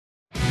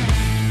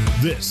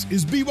This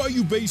is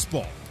BYU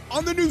Baseball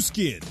on the new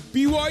skin,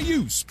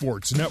 BYU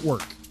Sports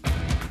Network.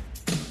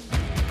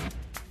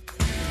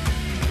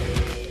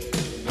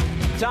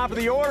 Top of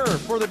the order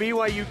for the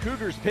BYU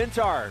Cougars.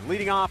 Pintar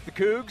leading off the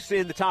Cougs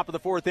in the top of the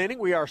fourth inning.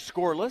 We are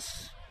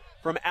scoreless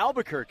from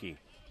Albuquerque.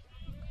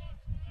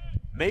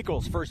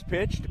 Makel's first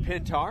pitch to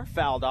Pintar,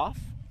 fouled off.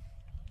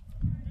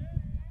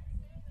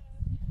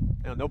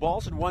 Now, no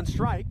balls and one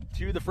strike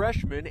to the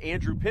freshman,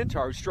 Andrew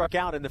Pintar, who struck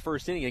out in the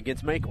first inning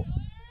against Makel.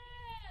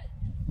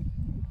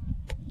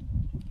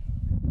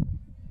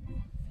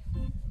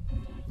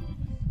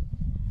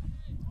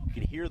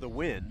 You can hear the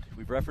wind.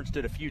 We've referenced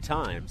it a few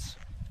times.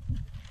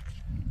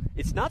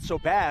 It's not so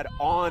bad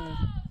on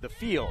the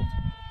field.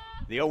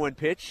 The 0-1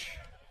 pitch,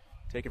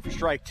 taken for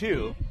strike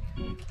two.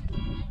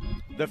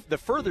 The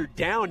further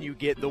down you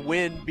get, the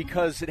wind,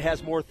 because it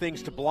has more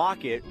things to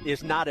block it,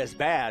 is not as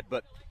bad.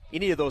 But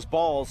any of those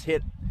balls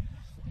hit,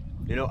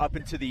 up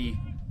into the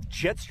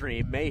jet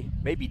stream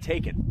may be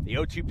taken. The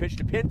 0-2 pitch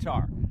to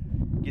Pintar.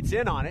 Gets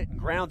in on it and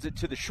grounds it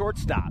to the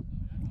shortstop.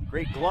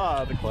 Great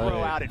glove and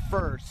throw out at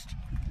first.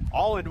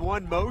 All in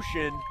one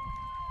motion.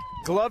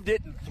 Gloved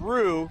it and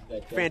threw.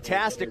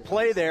 Fantastic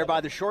play there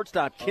by the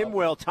shortstop,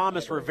 Kimwell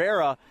Thomas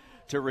Rivera,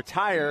 to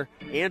retire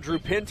Andrew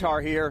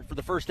Pintar here for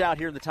the first out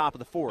here in the top of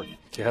the fourth.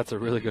 Yeah, that's a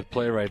really good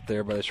play right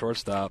there by the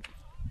shortstop.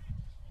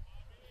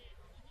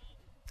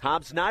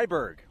 Hobbs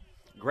Nyberg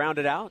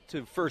grounded out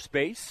to first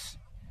base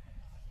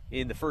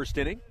in the first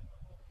inning.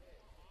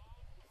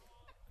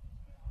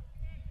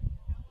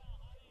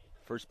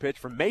 First pitch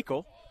from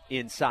Makel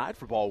inside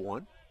for ball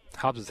one.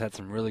 Hobbs has had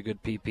some really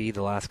good PP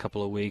the last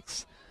couple of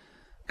weeks.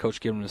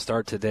 Coach gave him a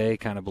start today,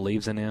 kind of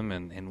believes in him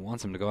and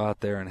wants him to go out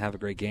there and have a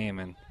great game.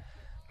 And,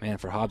 man,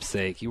 for Hobbs'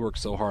 sake, he worked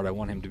so hard. I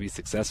want him to be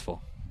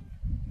successful.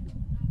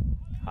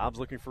 Hobbs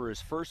looking for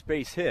his first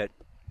base hit.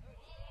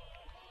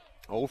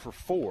 0 for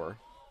 4.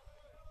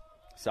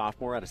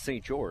 Sophomore out of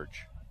St.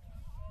 George.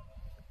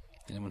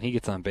 And when he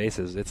gets on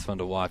bases, it's fun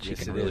to watch. Yes,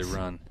 he can really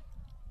run.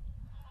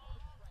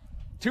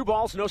 2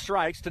 balls, no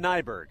strikes to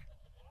Nyberg.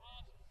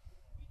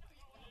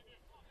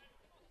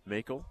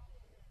 Makel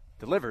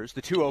delivers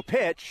the 2-0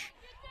 pitch.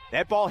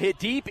 That ball hit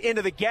deep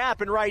into the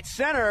gap in right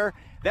center.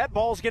 That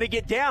ball's going to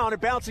get down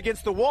and bounce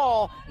against the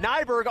wall.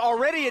 Nyberg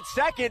already at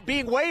second,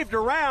 being waved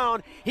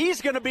around.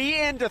 He's going to be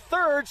into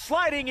third,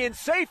 sliding in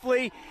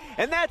safely.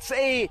 And that's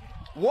a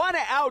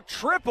one-out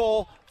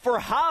triple for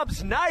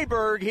Hobbs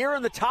Nyberg here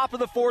in the top of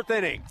the fourth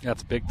inning.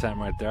 That's big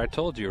time right there. I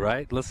told you,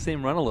 right? Let's see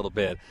him run a little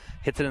bit.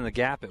 Hits it in the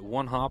gap. It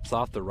one hops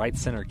off the right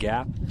center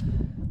gap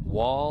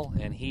wall,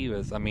 and they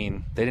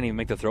didn't even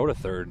make the throw to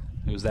third.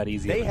 It was that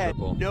easy. They had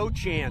no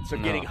chance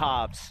of getting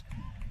Hobbs.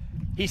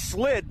 He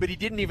slid, but he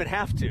didn't even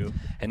have to.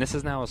 And this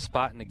is now a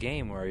spot in the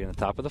game where you're in the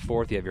top of the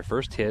fourth. You have your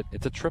first hit.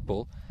 It's a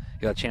triple.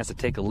 You got a chance to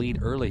take a lead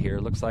early here.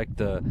 It looks like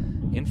the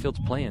infield's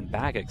playing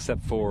back,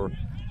 except for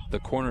the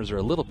corners are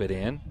a little bit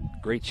in.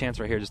 Great chance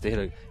right here just to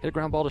hit a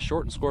ground ball to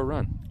short and score a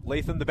run.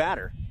 Latham the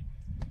batter.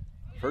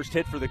 First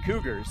hit for the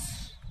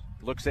Cougars.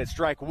 Looks at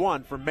strike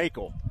one from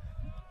Makel.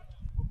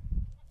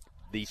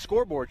 The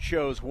scoreboard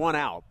shows 0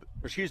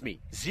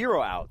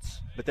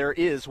 outs, but there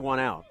is 1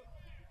 out.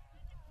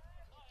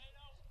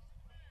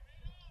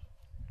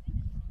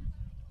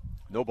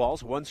 No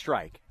balls, 1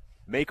 strike.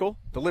 Makel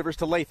delivers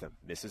to Latham.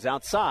 Misses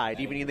outside,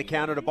 evening the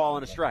count at a ball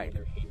and a strike.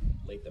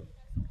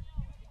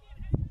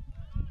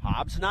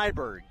 Hobbs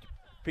Nyberg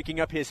picking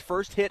up his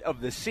first hit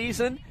of the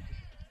season,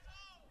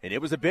 and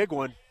it was a big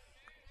one.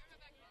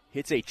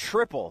 Hits a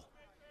triple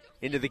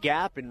into the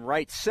gap in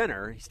right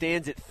center. He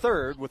stands at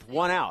third with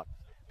 1 out.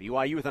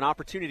 BYU with an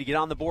opportunity to get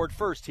on the board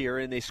first here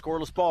in a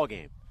scoreless ball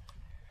game.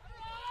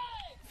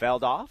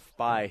 Fouled off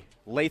by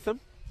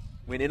Latham.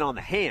 Went in on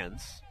the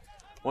hands.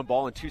 1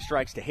 ball and 2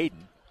 strikes to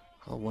Hayden.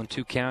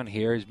 1-2 count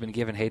here. He's been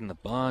giving Hayden a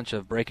bunch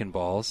of breaking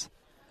balls.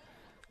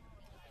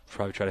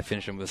 Probably try to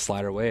finish him with a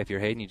slider away. If you're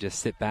Hayden, you just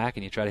sit back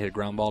and you try to hit a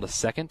ground ball to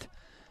second.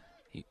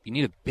 You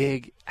need a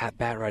big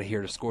at-bat right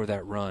here to score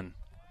that run.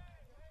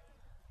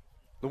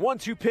 The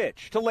 1-2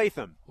 pitch to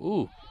Latham.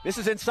 Ooh. This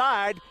is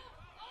inside.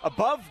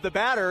 Above the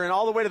batter and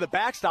all the way to the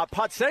backstop.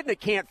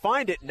 Podsednik can't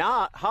find it.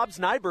 Hobbs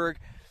Nyberg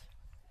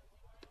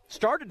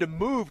started to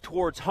move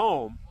towards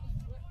home,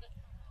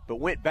 but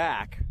went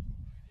back.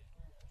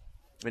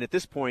 And at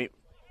this point,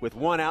 with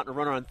 1 out and a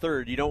runner on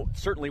third, you don't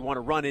certainly want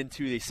to run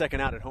into the second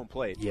out at home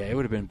plate. Yeah, it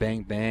would have been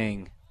bang,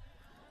 bang.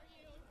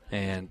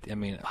 And,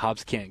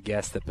 Hobbs can't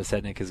guess that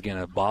Podsednik is going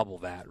to bobble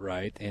that,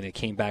 right? And it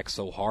came back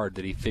so hard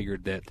that he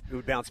figured that it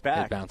would bounce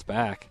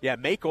back. Yeah,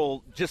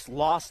 Makel just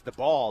lost the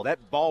ball.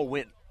 That ball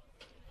went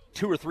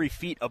 2 or 3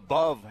 feet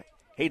above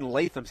Hayden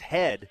Latham's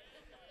head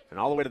and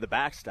all the way to the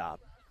backstop.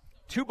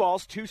 2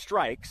 balls, 2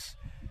 strikes.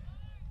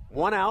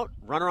 1 out,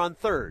 runner on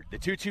third. The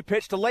 2-2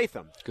 pitch to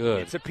Latham.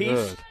 Good. It's a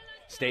piece.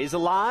 Stays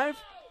alive.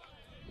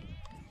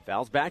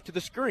 Fouls back to the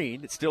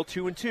screen. It's still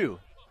 2-2.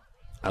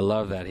 I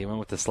love that. He went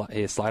with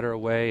his slider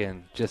away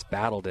and just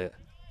battled it.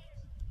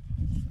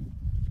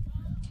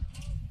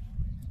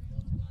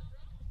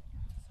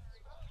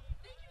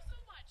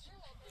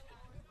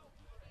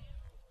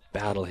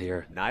 Battle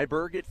here.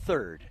 Nyberg at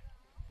third.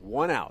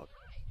 1 out.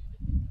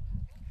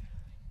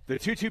 The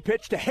 2-2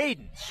 pitch to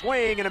Hayden.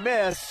 Swing and a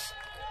miss.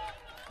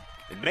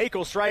 And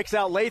Makel strikes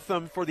out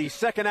Latham for the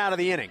second out of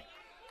the inning.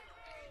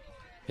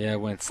 Yeah,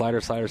 went slider,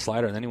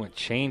 and then he went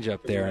change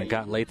up there and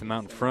got Latham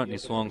out in front, and he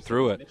swung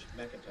through it.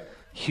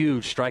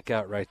 Huge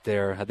strikeout right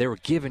there. They were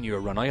giving you a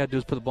run. All you got to do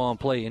is put the ball in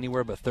play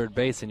anywhere but third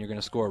base, and you're going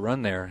to score a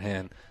run there.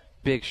 And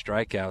big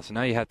strikeout. So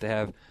now you have to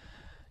have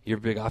your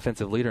big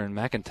offensive leader in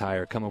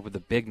McIntyre come up with a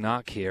big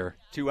knock here.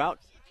 2 out.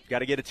 Got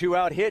to get a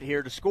 2-out hit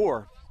here to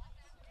score.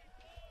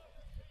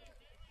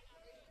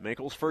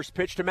 Makel's first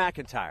pitch to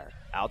McIntyre.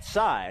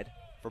 Outside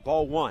for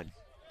ball 1.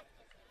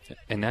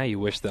 And now you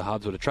wish the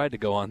Hobbs would have tried to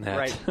go on that.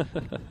 Right.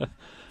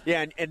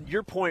 Yeah, and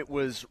your point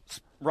was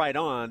right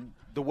on.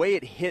 The way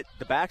it hit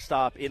the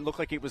backstop, it looked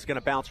like it was going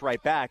to bounce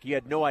right back. You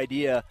had no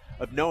idea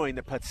of knowing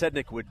that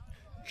Podsednik would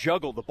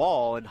juggle the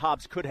ball, and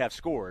Hobbs could have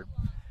scored.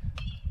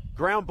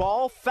 Ground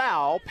ball,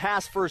 foul,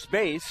 past first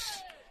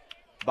base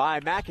by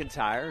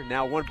McIntyre.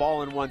 Now 1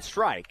 ball and 1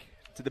 strike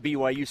to the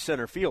BYU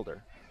center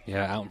fielder.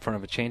 Yeah, out in front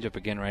of a changeup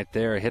again right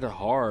there. Hit it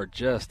hard,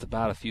 just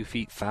about a few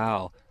feet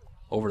foul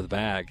over the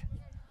bag.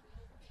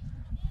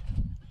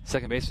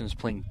 Second baseman is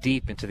playing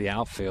deep into the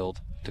outfield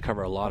to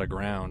cover a lot of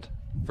ground.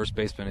 First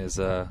baseman is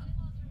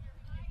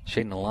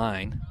shading the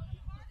line.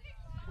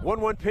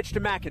 1-1 pitch to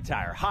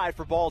McIntyre. High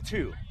for ball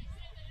 2.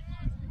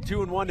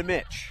 2-1 to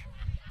Mitch.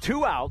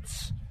 2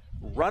 outs.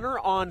 Runner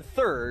on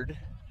third.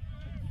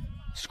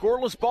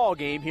 Scoreless ball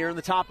game here in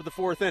the top of the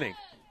 4th inning.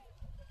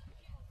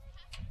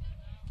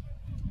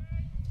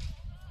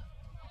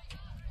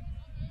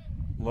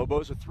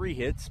 Lobos with 3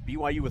 hits.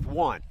 BYU with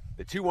 1.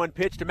 The 2-1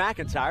 pitch to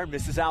McIntyre.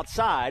 Misses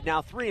outside.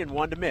 Now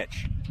 3-1 to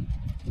Mitch.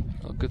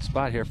 Well, good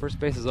spot here. First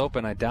base is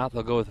open. I doubt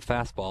they'll go with the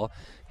fastball.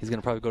 He's going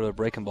to probably go to the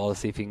breaking ball to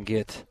see if he can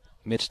get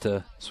Mitch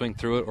to swing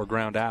through it or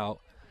ground out.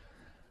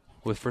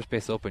 With first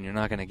base open, you're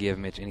not going to give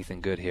Mitch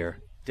anything good here.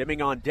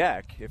 Deming on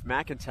deck if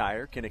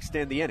McIntyre can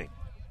extend the inning.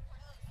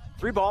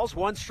 3 balls,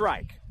 1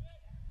 strike.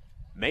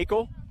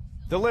 Makel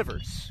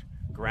delivers.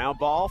 Ground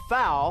ball,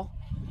 foul.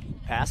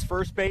 Past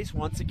first base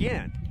once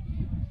again.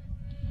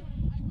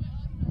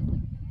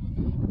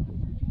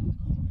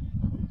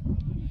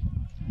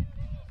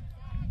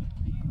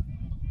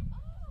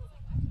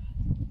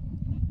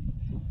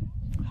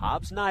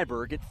 Hobbs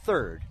Nyberg at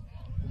third.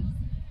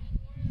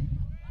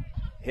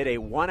 Hit a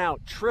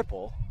 1-out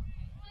triple.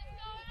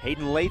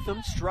 Hayden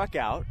Latham struck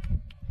out.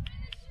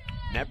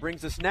 And that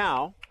brings us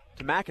now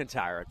to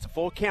McIntyre. It's a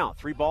full count.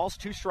 3 balls,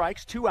 2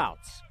 strikes, 2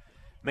 outs.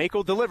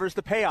 Makel delivers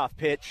the payoff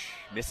pitch.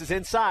 Misses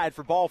inside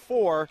for ball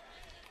 4.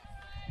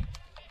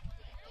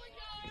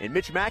 And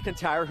Mitch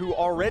McIntyre, who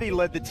already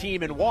led the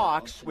team in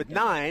walks with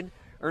 9,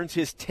 earns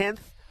his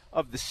 10th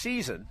of the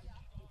season.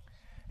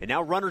 And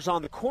now runners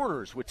on the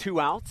corners with 2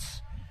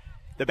 outs.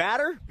 The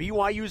batter,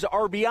 BYU's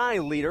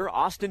RBI leader,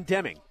 Austin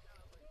Deming.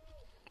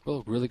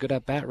 Well, really good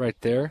at bat right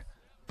there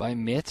by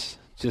Mitch.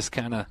 Just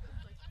kind of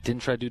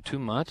didn't try to do too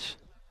much.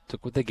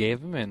 Took what they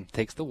gave him and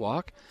takes the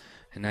walk.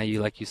 And now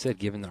you, like you said,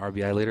 giving the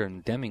RBI leader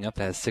and Deming up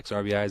that has 6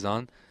 RBIs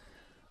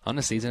on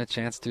the season, a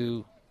chance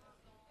to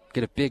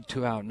get a big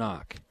 2-out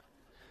knock.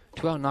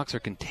 2-out knocks are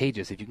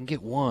contagious. If you can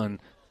get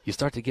 1, you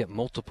start to get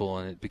multiple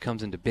and it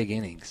becomes into big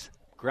innings.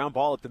 Ground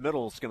ball at the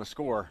middle is going to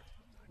score.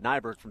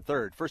 Nyberg from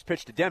third. First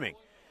pitch to Deming.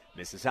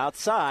 Misses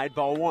outside,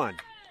 ball 1.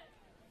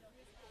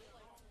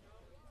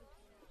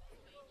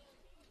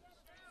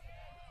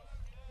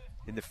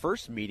 In the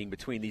first meeting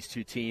between these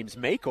two teams,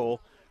 Makel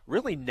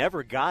really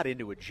never got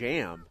into a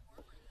jam.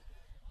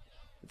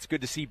 It's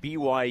good to see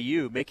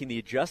BYU making the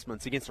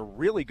adjustments against a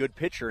really good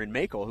pitcher in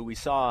Makel, who we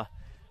saw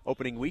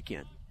opening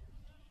weekend.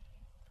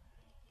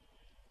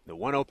 The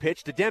 1-0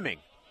 pitch to Deming.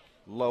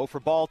 Low for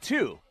ball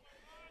 2.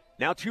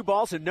 Now 2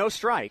 balls and no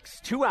strikes.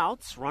 2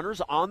 outs,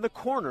 runners on the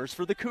corners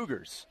for the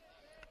Cougars.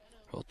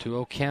 Well,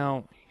 2-0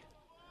 count.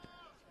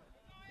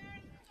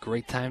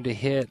 Great time to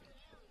hit.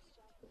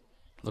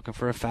 Looking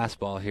for a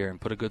fastball here and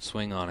put a good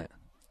swing on it.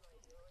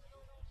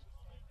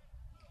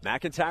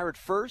 McIntyre at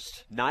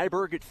first,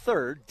 Nyberg at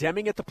third,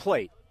 Deming at the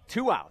plate.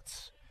 2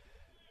 outs.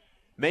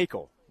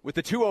 Makel with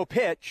the 2-0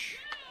 pitch.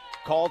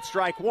 Called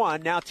strike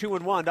 1, now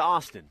 2-1 to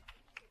Austin.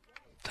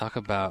 Talk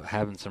about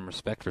having some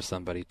respect for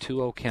somebody.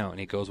 2-0 count, and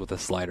he goes with a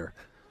slider.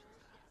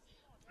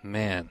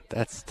 Man,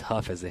 that's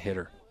tough as a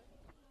hitter.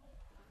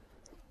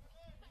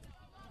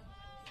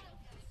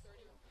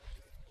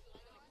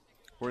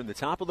 We're in the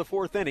top of the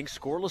 4th inning,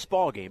 scoreless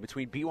ball game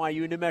between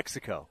BYU and New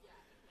Mexico.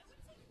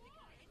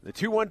 The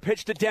 2-1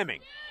 pitch to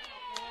Deming.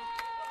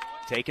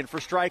 Taken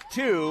for strike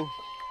 2.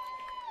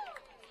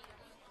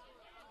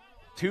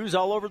 2's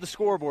all over the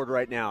scoreboard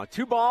right now.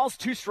 2 balls,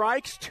 2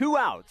 strikes, 2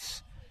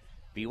 outs.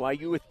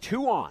 BYU with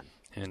 2 on.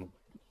 And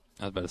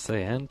I was about to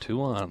say, and 2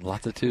 on.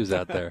 Lots of 2s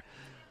out there.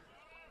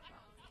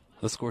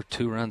 Let's score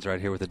 2 runs right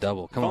here with a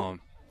double. Come on.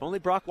 If only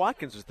Brock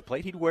Watkins was at the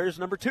plate, he'd wear his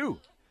number 2.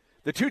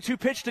 The 2-2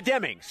 pitch to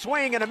Deming.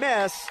 Swing and a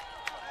miss.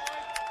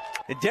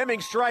 And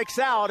Deming strikes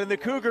out, and the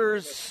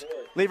Cougars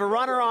leave a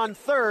runner on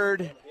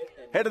third.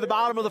 Head to the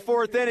bottom of the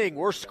 4th inning.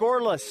 We're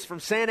scoreless from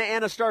Santa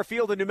Ana Star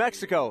Field in New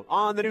Mexico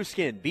on the new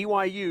skin,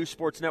 BYU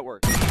Sports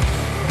Network.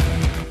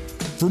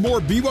 For more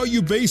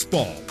BYU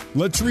baseball,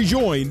 let's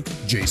rejoin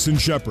Jason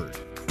Shepard.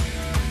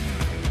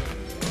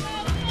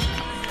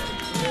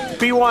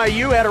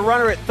 BYU had a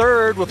runner at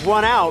third with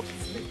one out,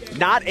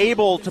 not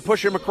able to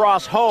push him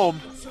across home.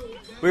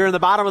 We are in the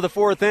bottom of the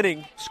fourth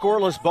inning.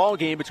 Scoreless ball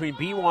game between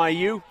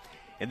BYU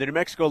and the New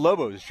Mexico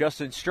Lobos.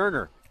 Justin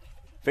Sterner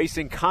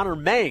facing Connor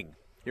Mang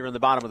here in the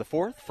bottom of the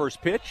fourth.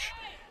 First pitch.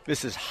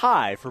 This is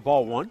high for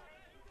ball one.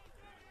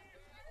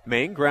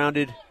 Mang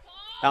grounded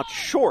out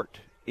short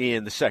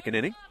in the second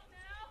inning.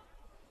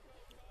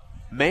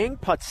 Mang,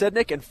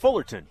 Podsednik, and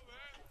Fullerton,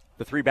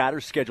 the three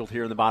batters scheduled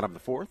here in the bottom of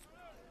the fourth.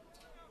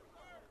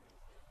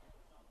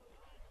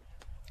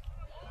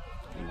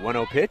 The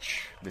 1-0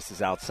 pitch,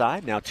 misses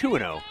outside. Now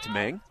 2-0 to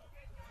Mang.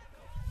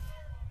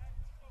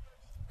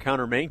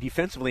 Connor Mang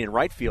defensively in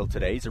right field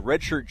today. He's a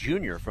redshirt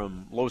junior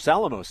from Los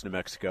Alamos, New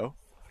Mexico.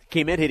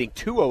 Came in hitting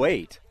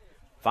 .208,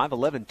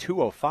 5'11",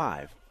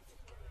 205.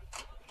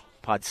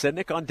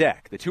 Podsednik on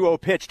deck. The 2-0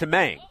 pitch to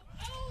Mang.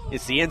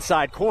 It's the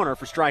inside corner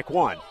for strike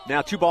one.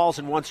 Now 2 balls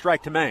and 1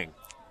 strike to Mang.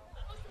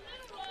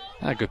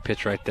 A good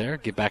pitch right there.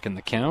 Get back in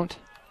the count.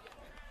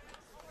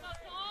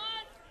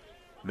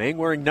 Mang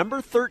wearing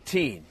number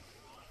 13.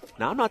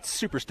 Now, I'm not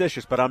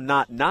superstitious, but I'm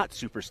not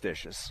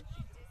superstitious.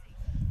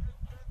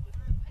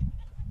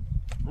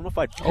 I don't know if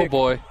I'd pick. Oh,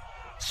 boy.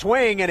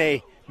 Swing and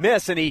a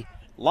miss, and he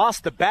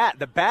lost the bat.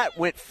 The bat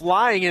went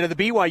flying into the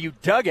BYU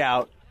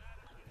dugout.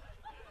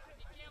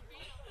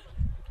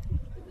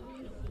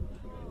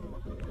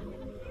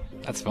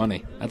 That's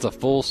funny. That's a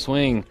full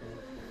swing.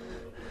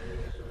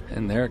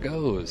 And there it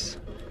goes.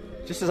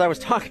 Just as I was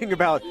talking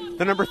about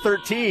the number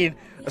 13,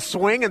 a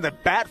swing and the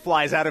bat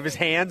flies out of his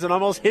hands and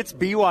almost hits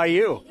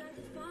BYU.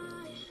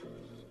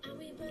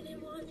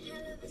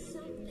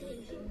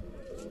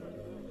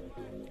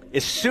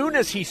 As soon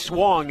as he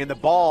swung and the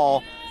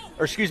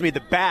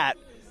bat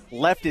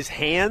left his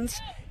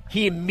hands,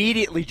 he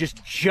immediately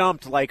just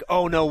jumped like,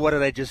 oh no, what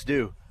did I just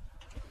do?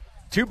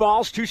 2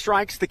 balls, 2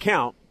 strikes to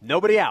count.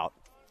 Nobody out.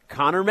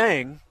 Connor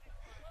Mang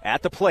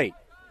at the plate.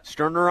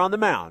 Sterner on the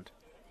mound.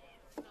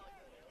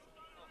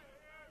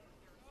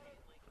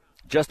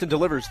 Justin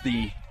delivers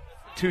the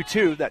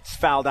 2-2 that's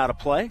fouled out of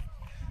play.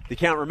 The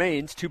count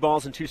remains 2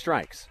 balls and 2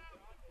 strikes.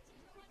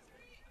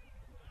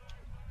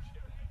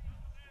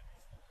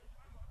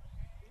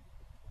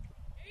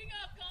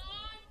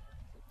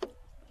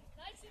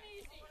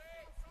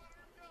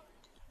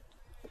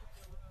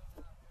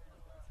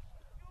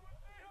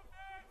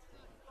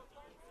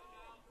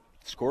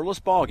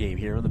 Scoreless ball game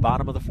here in the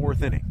bottom of the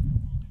fourth inning.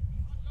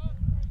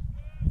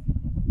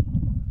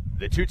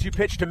 The 2-2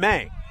 pitch to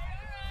Mang.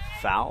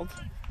 Fouled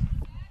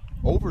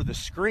over the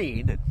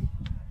screen and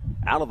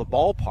out of the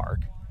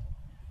ballpark.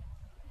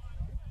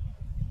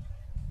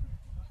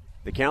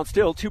 The count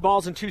still 2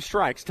 balls and 2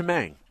 strikes to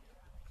Mang.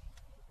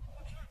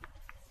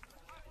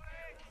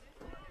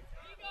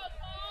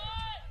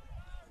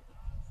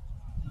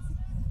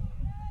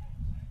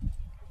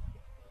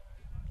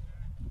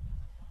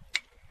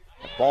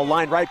 Ball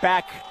lined right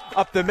back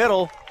up the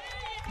middle.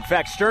 In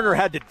fact, Sterner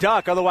had to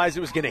duck, otherwise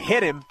it was going to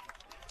hit him.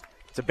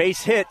 It's a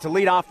base hit to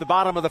lead off the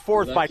bottom of the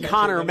fourth by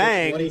Connor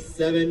Mang.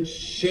 27,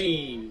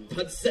 Shane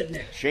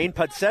Podsednik. Shane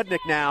Podsednik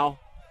now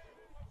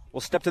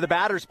will step to the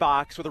batter's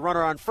box with a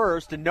runner on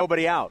first and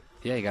nobody out.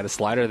 Yeah, he got a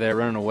slider there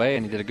running away,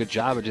 and he did a good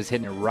job of just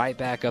hitting it right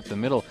back up the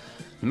middle.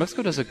 New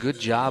Mexico does a good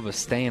job of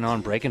staying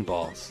on breaking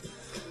balls.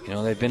 You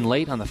know, they've been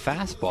late on the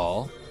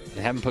fastball.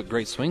 They haven't put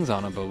great swings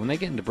on them, but when they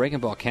get into breaking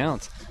ball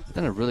counts, they've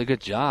done a really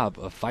good job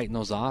of fighting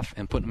those off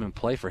and putting them in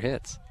play for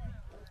hits.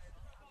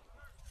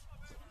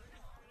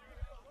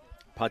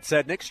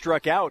 Podsednik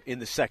struck out in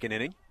the second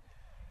inning.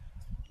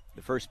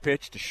 The first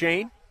pitch to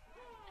Shane.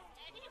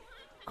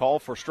 Call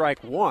for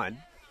strike one.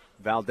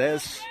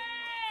 Valdez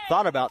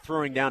thought about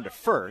throwing down to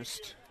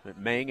first, but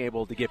Mang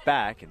able to get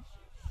back, and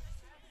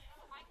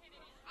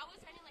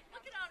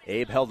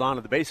Abe held on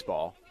to the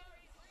baseball.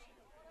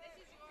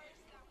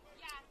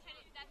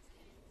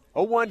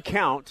 0-1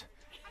 count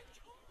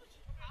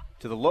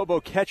to the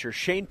Lobo catcher,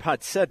 Shane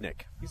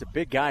Podsednik. He's a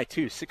big guy,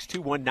 too, 6'2",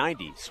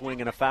 190.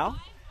 Swing and a foul.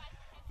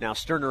 Now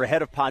Sterner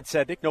ahead of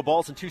Podsednik. No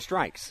balls and 2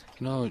 strikes.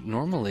 You know,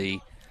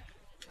 normally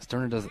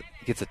Sterner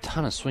gets a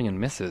ton of swing and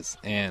misses,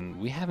 and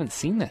we haven't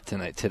seen that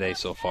today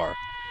so far.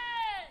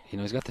 You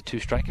know, he's got the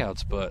 2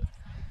 strikeouts, but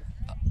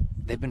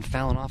they've been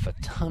fouling off a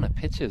ton of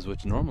pitches,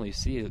 which normally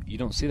you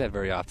don't see that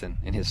very often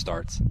in his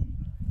starts.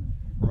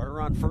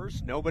 Runner on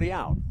first, nobody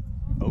out.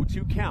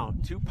 0-2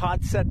 count to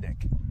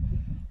Podsednik.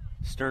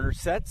 Sterner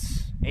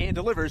sets and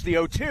delivers the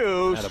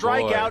 0-2.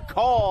 Strikeout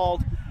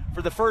called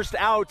for the first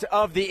out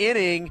of the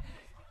inning.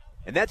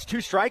 And that's 2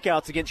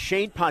 strikeouts against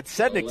Shane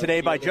Podsednik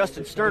today by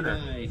Justin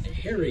Sterner.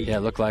 Yeah,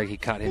 it looked like he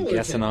caught him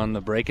guessing on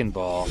the breaking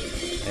ball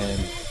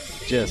and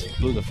just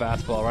blew the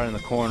fastball right in the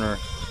corner.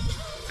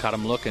 Caught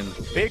him looking.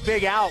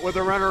 Big out with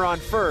a runner on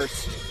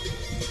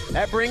first.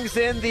 That brings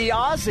in the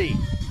Aussie,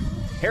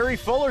 Harry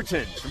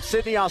Fullerton from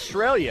Sydney,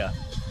 Australia,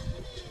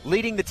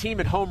 leading the team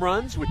in home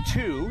runs with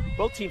 2.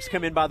 Both teams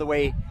come in, by the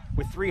way,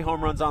 with 3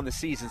 home runs on the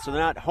season, so they're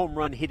not home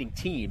run hitting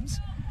teams.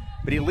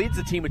 but he leads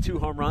the team with 2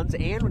 home runs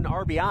and with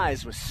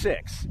RBIs with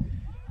 6.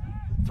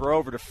 Throw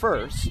over to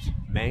first.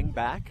 Mang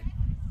back.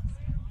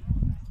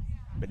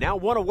 But now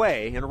 1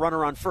 away and a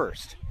runner on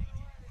first.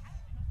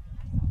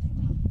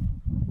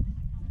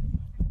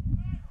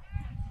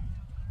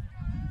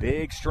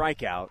 Big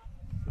strikeout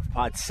of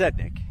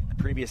Podsednik, the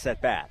previous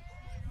at bat.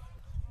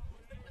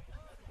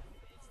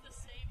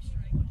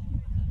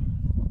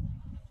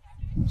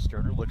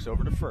 Sterner looks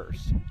over to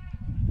first.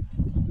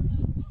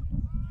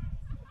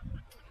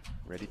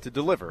 Ready to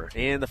deliver.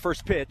 And the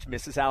first pitch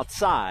misses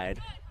outside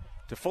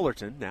to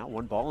Fullerton. Now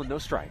 1 ball and no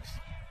strikes.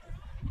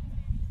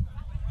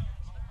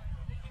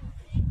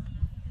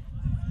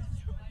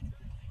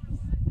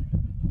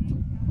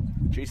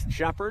 Jason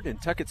Shepard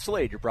and Tuckett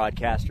Slade, your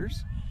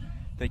broadcasters.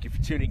 Thank you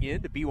for tuning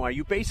in to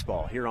BYU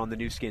Baseball here on the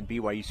new skin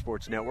BYU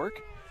Sports Network.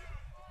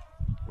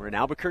 We're in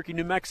Albuquerque,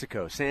 New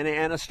Mexico, Santa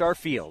Ana Star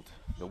Field.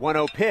 The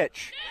 1-0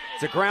 pitch.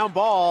 It's a ground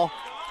ball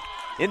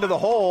into the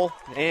hole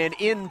and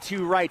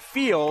into right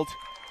field.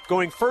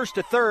 Going first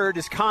to third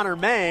is Connor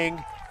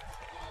Mang.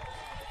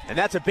 And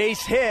that's a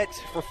base hit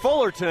for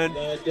Fullerton.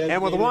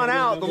 And with 1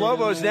 out, the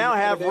Lobos now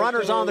have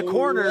runners on the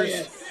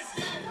corners.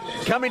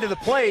 Coming to the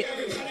plate,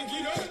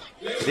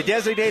 the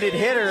designated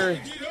hitter,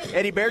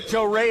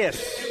 Ediberto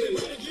Reyes.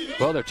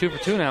 Well, they're 2 for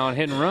 2 now on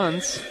hit and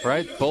runs,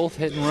 right? Both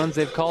hit and runs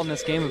they've called in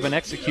this game have been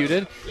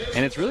executed,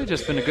 and it's really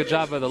just been a good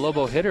job by the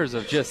Lobo hitters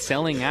of just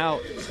selling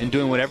out and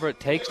doing whatever it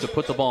takes to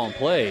put the ball in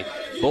play.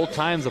 Both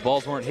times the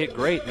balls weren't hit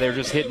great. They're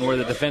just hitting where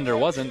the defender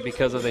wasn't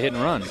because of the hit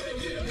and run.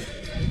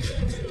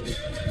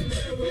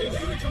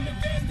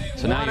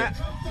 So now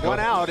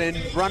one out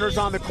and runners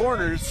on the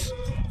corners.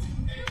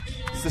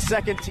 It's the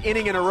second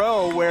inning in a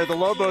row where the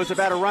Lobos have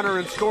had a runner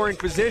in scoring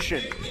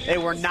position. They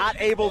were not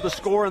able to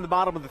score in the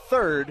bottom of the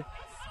third.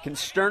 Can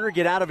Sterner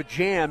get out of a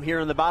jam here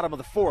in the bottom of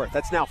the fourth?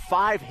 That's now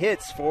 5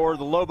 hits for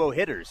the Lobo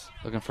hitters.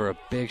 Looking for a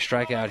big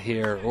strikeout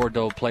here or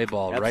double play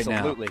ball right now.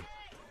 Absolutely.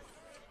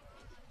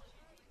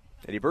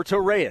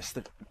 Ediberto Reyes,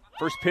 the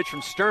first pitch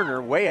from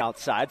Sterner, way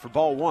outside for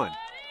ball 1.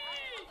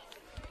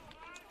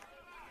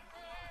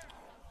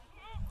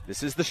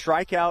 This is the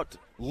strikeout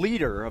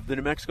leader of the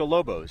New Mexico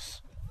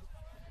Lobos.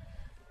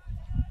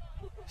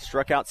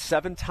 Struck out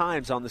 7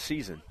 times on the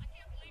season.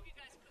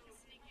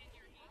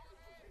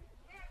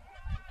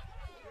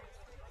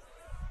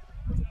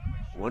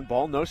 One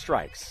ball, no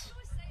strikes.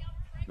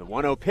 The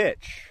 1-0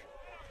 pitch.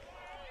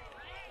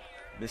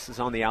 Misses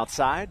on the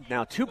outside.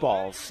 Now 2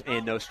 balls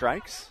and no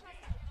strikes.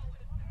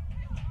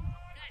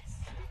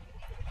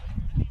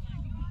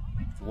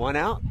 1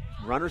 out.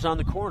 Runners on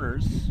the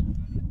corners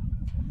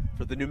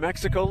for the New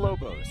Mexico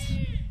Lobos.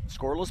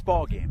 Scoreless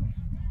ball game.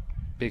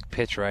 Big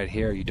pitch right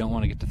here. You don't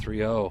want to get to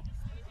 3-0.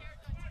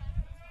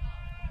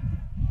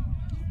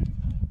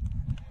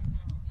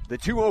 The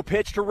 2-0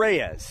 pitch to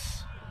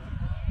Reyes.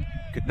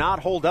 Could not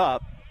hold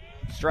up.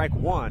 Strike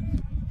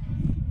 1.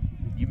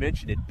 You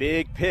mentioned it.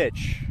 Big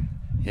pitch.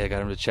 Yeah,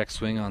 got him to check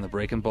swing on the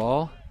breaking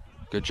ball.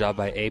 Good job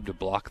by Abe to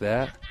block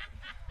that.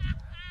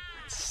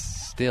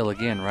 Still,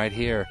 again, right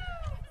here.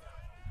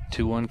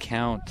 2-1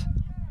 count.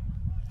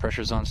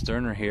 Pressure's on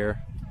Sterner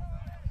here.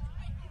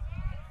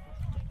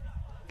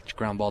 Get your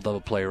ground ball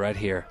double play right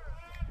here.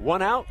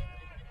 1 out.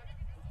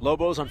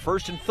 Lobos on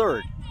first and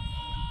third.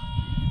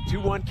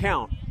 2-1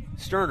 count.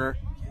 Sterner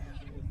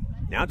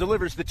now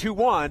delivers the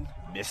 2-1.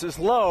 Misses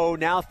low.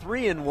 Now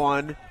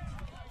 3-1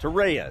 to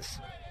Reyes.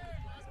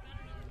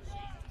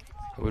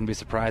 I wouldn't be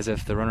surprised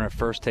if the runner at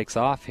first takes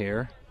off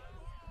here.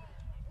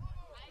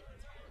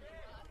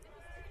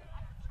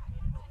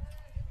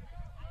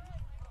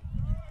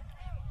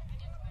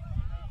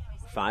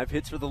 Five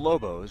hits for the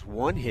Lobos,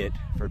 1 hit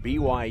for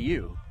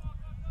BYU.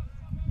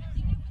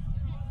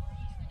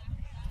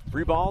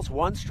 3 balls,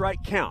 1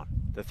 strike count.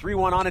 The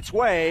 3-1 on its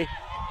way.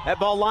 That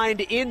ball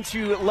lined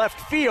into left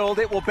field.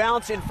 It will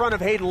bounce in front of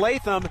Hayden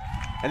Latham,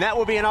 and that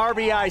will be an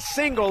RBI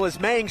single as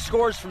Mang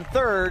scores from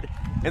third,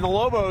 and the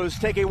Lobos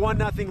take a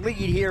 1-0 lead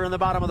here in the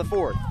bottom of the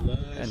fourth.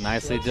 And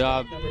nicely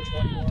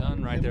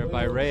done right there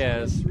by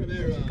Reyes.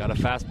 Got a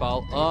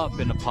fastball up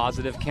in a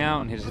positive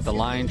count. He just hit the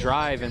line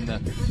drive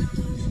into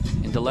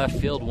left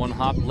field,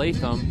 1-hop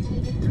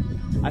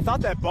Latham. I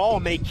thought that ball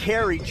may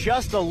carry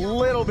just a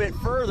little bit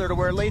further to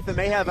where Latham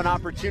may have an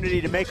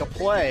opportunity to make a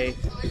play,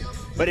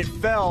 but it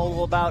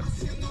fell about,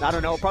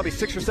 probably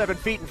 6 or 7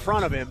 feet in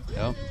front of him.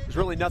 Yep. There's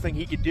really nothing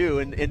he could do,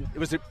 and it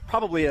was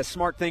probably a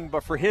smart thing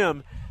but for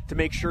him to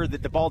make sure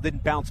that the ball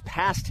didn't bounce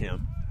past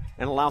him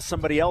and allow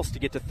somebody else to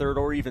get to third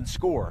or even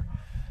score.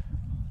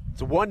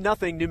 It's a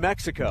 1-0 New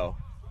Mexico.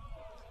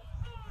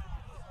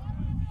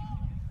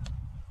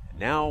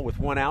 Now with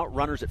 1 out,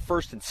 runners at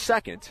first and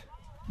second.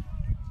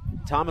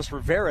 Thomas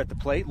Rivera at the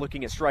plate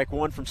looking at strike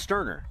 1 from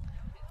Sterner.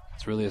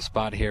 It's really a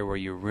spot here where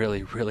you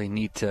really, really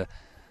need to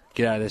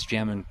get out of this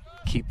jam and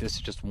keep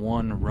this just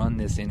 1 run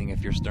this inning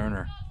if you're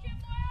Sterner.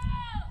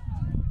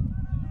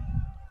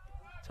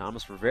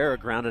 Thomas Rivera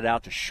grounded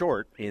out to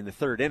short in the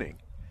 3rd inning.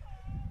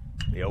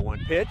 The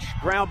 0-1 pitch,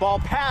 ground ball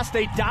past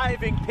a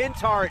diving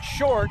Pintar at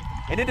short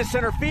and into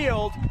center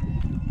field.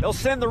 They'll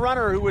send the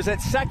runner who was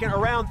at second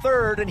around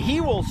third, and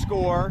he will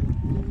score.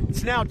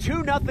 It's now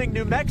 2-0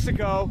 New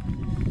Mexico.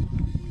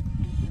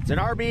 It's an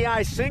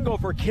RBI single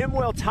for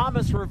Kimwell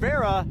Thomas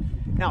Rivera.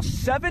 Now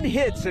 7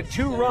 hits and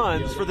 2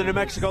 runs for the New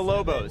Mexico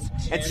Lobos,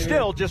 and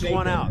still just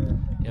 1 out.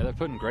 Yeah, they're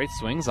putting great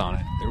swings on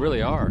it. They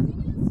really are.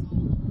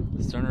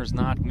 Sterner's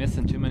not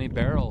missing too many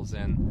barrels,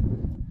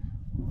 and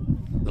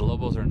the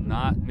Lobos are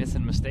not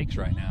missing mistakes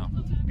right now.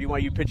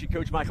 BYU pitching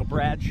coach Michael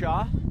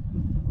Bradshaw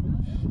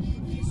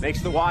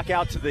makes the walk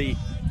out to the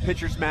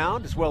pitcher's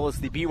mound as well as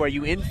the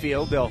BYU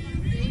infield. They'll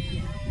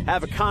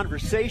have a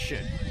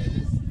conversation.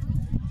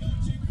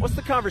 What's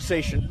the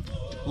conversation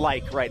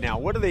like right now?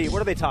 What are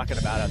they talking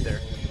about out there?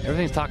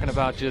 Everything's talking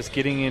about just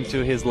getting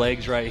into his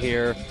legs right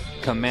here,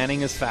 commanding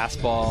his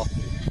fastball,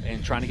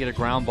 and trying to get a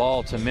ground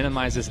ball to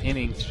minimize this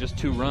inning to just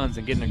 2 runs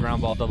and getting a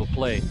ground ball double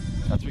play.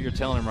 That's what you're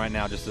telling him right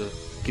now, just to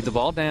keep the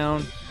ball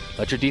down,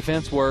 let your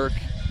defense work,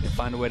 and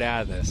find a way to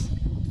out of this.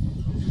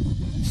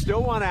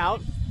 Still 1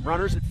 out,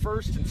 runners at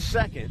first and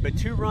second, but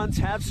 2 runs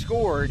have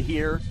scored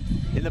here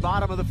in the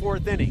bottom of the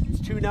 4th inning. It's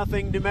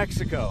 2-0 New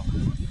Mexico.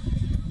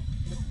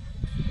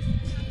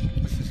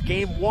 This is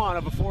game 1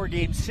 of a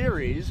 4-game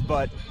series,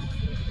 but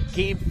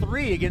game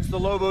 3 against the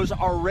Lobos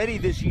already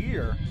this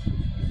year.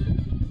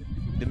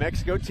 New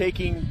Mexico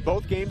taking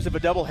both games of a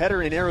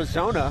doubleheader in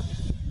Arizona,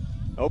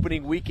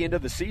 opening weekend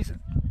of the season.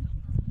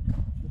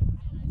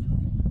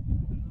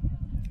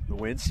 The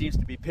wind seems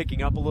to be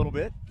picking up a little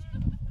bit.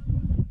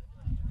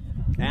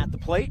 At the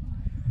plate,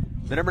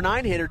 the number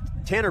 9 hitter,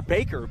 Tanner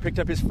Baker, picked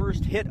up his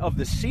first hit of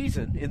the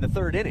season in the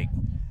 3rd inning.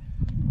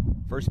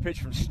 First pitch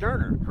from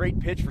Sterner. Great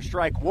pitch for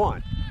strike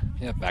 1.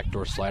 Yeah,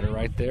 backdoor slider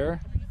right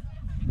there.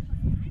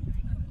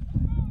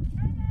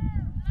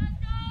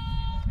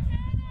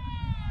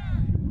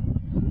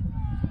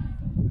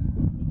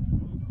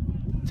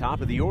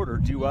 Top of the order,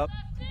 due up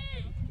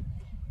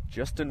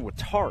Justin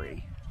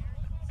Watari.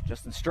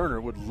 Justin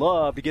Sterner would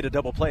love to get a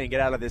double play and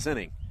get out of this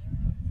inning.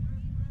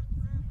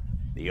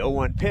 The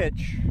 0-1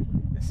 pitch.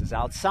 This is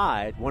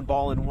outside. 1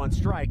 ball and 1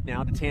 strike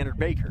now to Tanner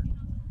Baker.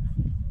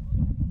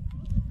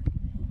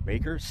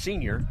 Baker,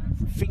 senior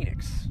from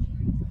Phoenix.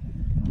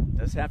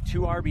 Does have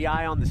 2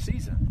 RBI on the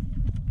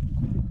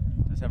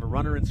season. Does have a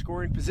runner in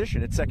scoring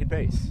position at second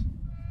base.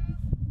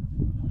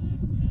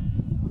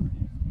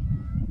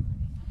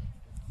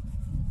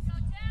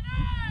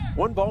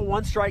 One ball,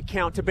 1 strike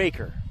count to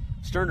Baker.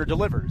 Sterner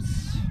delivers.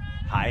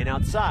 High and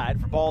outside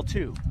for ball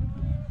 2.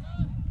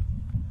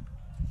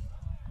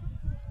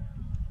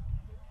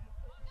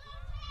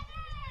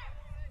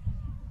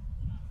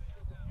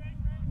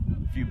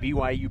 A few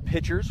BYU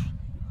pitchers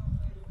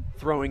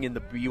throwing in the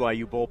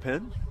BYU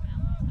bullpen.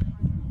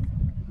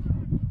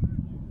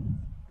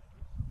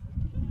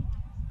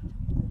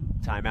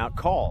 Timeout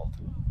called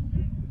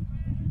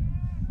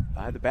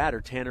by the batter,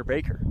 Tanner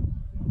Baker.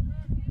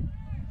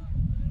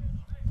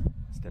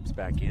 Steps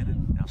back in,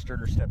 and now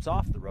Sterner steps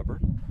off the rubber,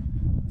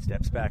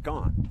 steps back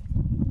on.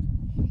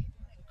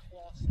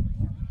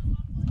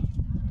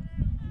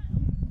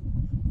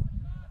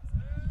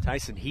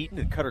 Tyson Heaton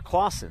and Cutter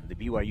Clausen, the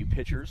BYU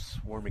pitchers,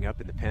 warming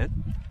up in the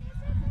pen.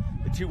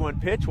 The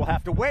 2-1 pitch will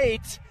have to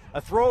wait.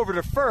 A throw over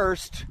to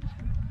first.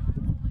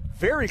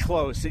 Very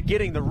close at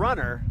getting the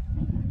runner,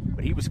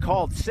 but he was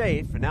called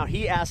safe, and now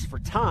he asks for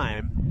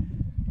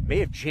time. May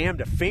have jammed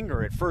a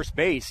finger at first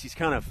base. He's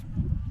kind of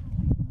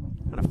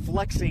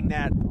flexing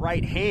that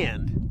right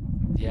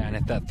hand. Yeah, and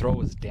if that throw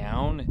was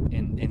down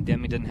and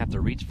Deming didn't have to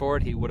reach for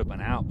it, he would have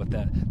been out. But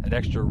that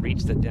extra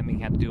reach that Deming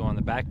had to do on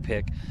the back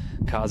pick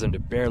caused him to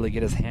barely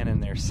get his hand in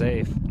there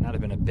safe. Not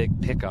have been a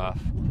big pickoff.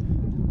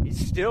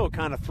 He's still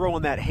kind of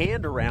throwing that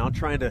hand around,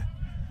 trying to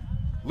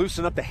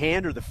loosen up the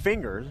hand or the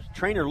finger.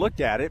 Trainer looked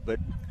at it, but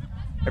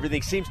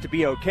everything seems to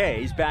be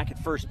okay. He's back at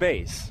first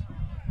base.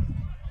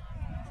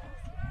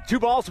 2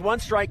 balls, 1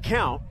 strike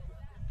count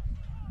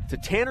to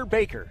Tanner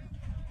Baker.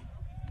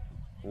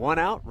 1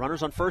 out,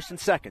 runners on first and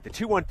second. The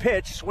 2-1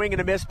 pitch, swing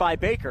and a miss by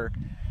Baker.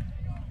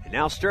 And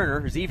now Sterner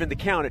has evened the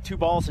count at 2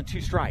 balls and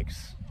 2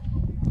 strikes.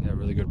 Yeah,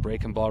 really good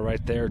breaking ball right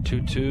there.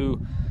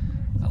 2-2.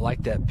 I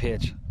like that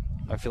pitch.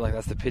 I feel like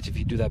that's the pitch. If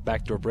you do that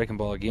backdoor breaking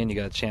ball again, you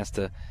got a chance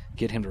to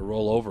get him to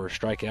roll over or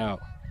strike out.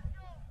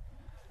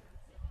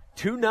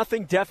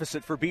 2-0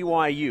 deficit for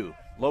BYU.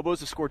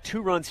 Lobos have scored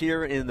 2 runs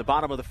here in the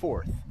bottom of the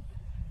 4th.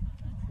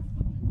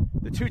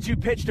 The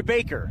 2-2 pitch to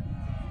Baker.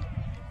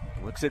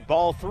 Looks at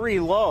ball 3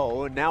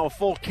 low, and now a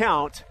full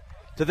count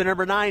to the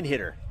number 9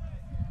 hitter.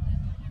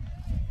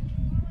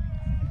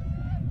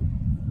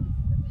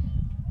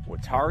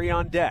 Watari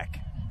on deck.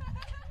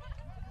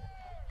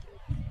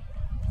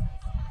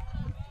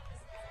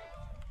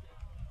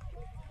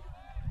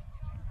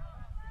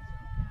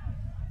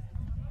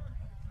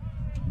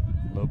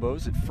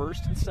 Lobos at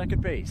first and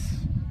second base.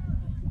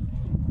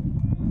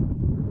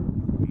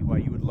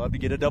 BYU would love to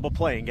get a double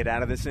play and get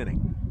out of this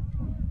inning.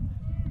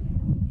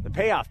 The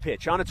payoff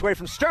pitch on its way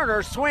from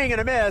Sterner, swing and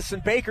a miss,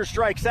 and Baker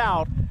strikes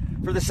out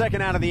for the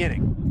 2nd out of the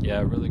inning.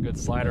 Yeah, really good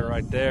slider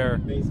right there.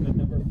 Baseman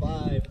number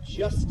 5,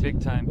 Justin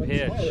Big time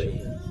pitch.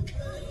 Watari.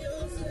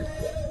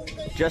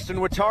 Justin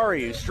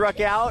Watari, who struck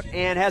out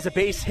and has a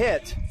base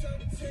hit.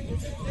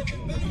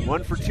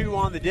 1 for 2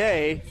 on the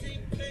day.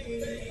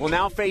 Will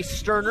now face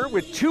Sterner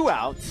with 2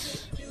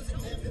 outs.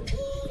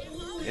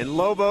 And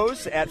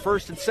Lobos at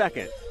first and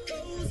second.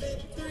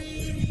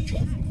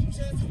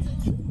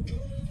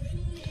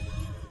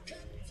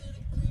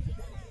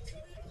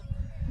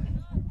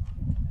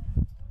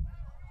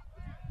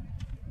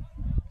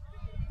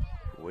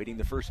 Waiting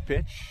the first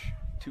pitch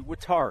to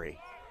Watari.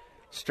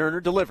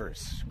 Sterner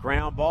delivers.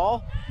 Ground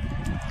ball.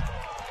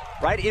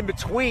 Right in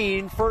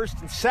between first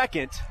and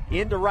second.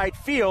 Into right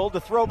field. The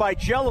throw by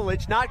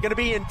Jelilich. Not going to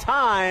be in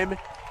time.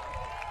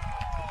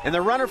 And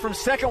the runner from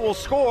second will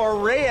score.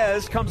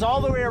 Reyes comes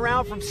all the way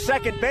around from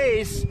second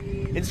base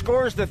and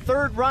scores the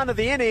 3rd run of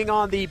the inning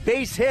on the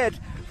base hit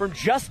from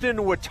Justin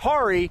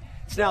Watari.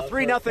 It's now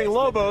 3-0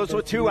 Lobos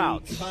with 2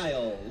 outs.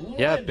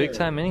 Yeah,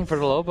 big-time inning for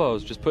the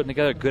Lobos. Just putting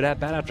together good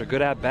at-bat after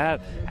good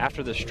at-bat.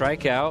 After the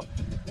strikeout,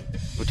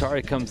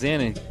 Watari comes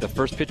in, and the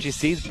first pitch he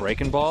sees,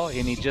 breaking ball,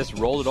 and he just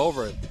rolled it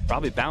over. It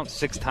probably bounced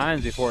 6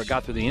 times before it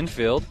got through the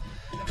infield.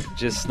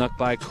 Just snuck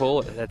by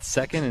Cole at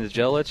second and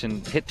Jelilich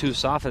and hit too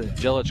soft that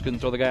Jelilich couldn't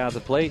throw the guy out of the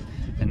plate.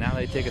 And now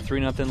they take a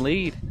 3-0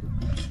 lead.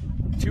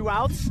 2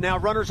 outs. Now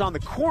runners on the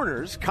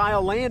corners.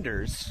 Kyle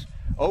Landers,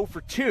 0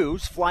 for 2,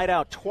 flied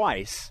out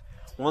twice.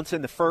 Once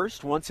in the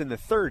first, once in the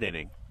 3rd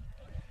inning.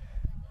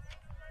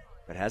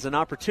 But has an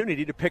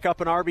opportunity to pick up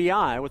an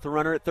RBI with the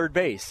runner at third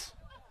base.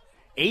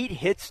 8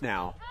 hits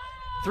now.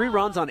 3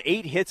 runs on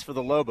 8 hits for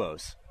the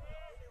Lobos.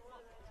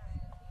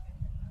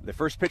 The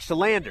first pitch to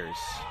Landers.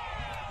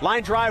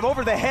 Line drive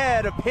over the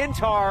head of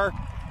Pintar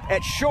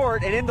at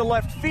short and into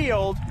left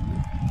field.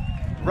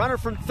 Runner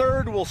from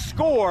third will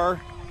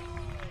score.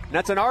 And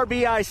that's an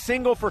RBI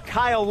single for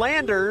Kyle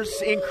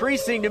Landers,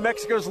 increasing New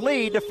Mexico's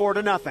lead to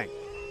 4-0.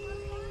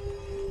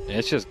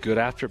 It's just good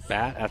after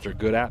bat after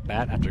good at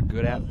bat after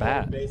good at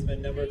bat.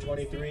 Baseman number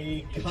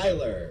 23,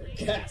 Kyler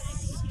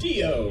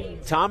Castillo.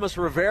 Thomas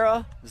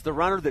Rivera is the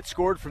runner that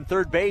scored from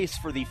third base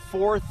for the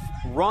 4th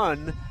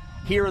run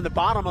here in the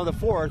bottom of the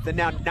 4th, and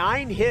now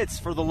 9 hits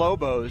for the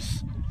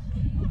Lobos.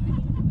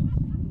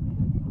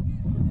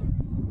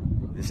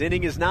 This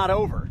inning is not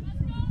over.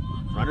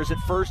 Runners at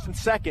first and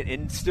second,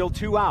 and still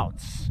 2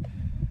 outs.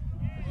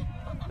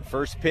 The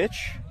first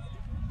pitch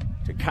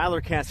to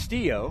Kyler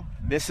Castillo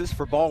misses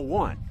for ball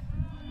 1.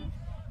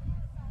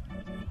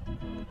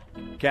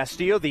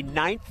 Castillo, the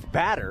 9th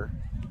batter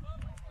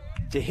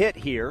to hit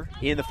here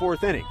in the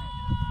 4th inning.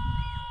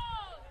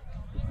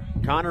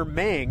 Connor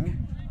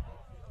Meng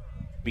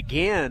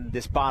began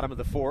this bottom of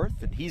the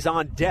 4th, and he's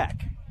on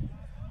deck.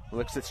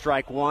 Looks at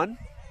strike 1.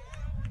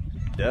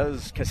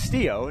 Does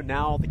Castillo, and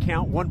now the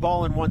count 1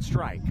 ball and 1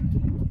 strike.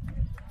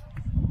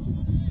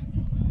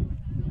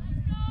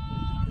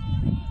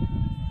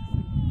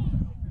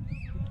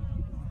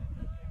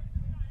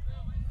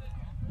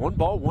 One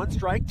ball, 1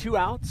 strike, 2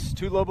 outs,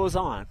 2 Lobos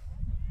on.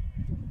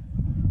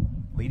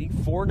 Leading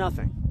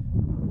 4-0.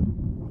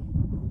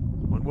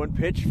 1-1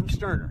 pitch from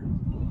Sterner.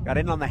 Got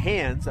in on the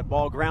hands. That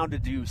ball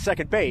grounded to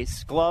second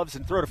base. Gloves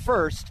and throw to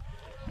first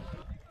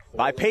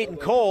by Peyton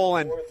Cole.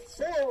 And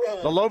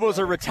the Lobos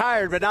are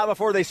retired, but not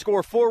before they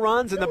score 4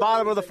 runs in the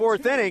bottom of the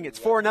 4th inning. It's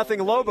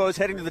 4-0 Lobos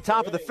heading to the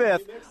top of the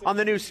 5th on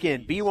the new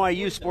skin,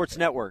 BYU Sports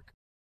Network.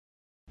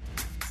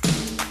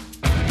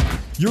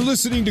 You're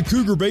listening to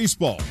Cougar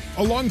Baseball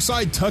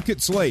alongside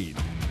Tuckett Slade.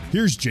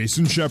 Here's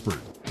Jason Shepard.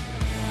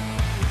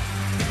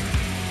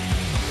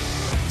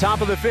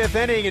 Top of the 5th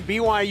inning, and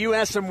BYU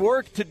has some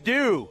work to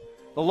do.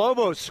 The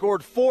Lobos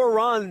scored 4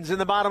 runs in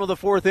the bottom of the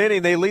 4th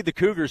inning. They lead the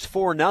Cougars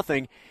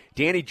 4-0.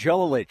 Danny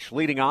Jelilich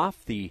leading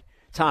off the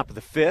top of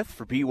the 5th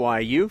for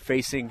BYU,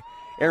 facing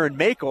Aaron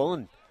Makel,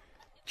 and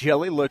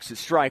Jelly looks at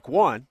strike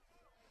 1.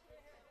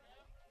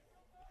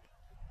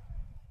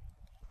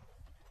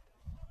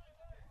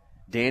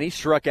 Danny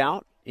struck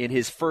out in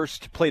his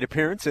first plate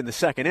appearance in the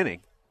 2nd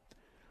inning.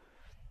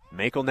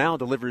 Makel now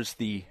delivers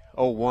the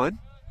 0-1.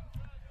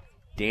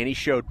 Danny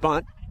showed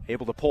bunt,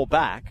 able to pull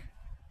back.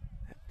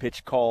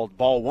 Pitch called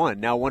ball 1.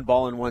 Now 1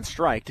 ball and 1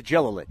 strike to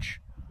Jelilich.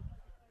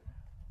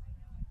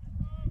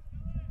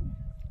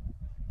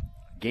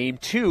 Game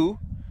 2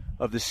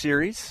 of the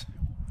series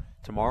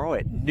tomorrow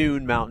at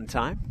noon Mountain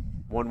Time.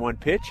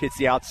 1-1 pitch hits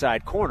the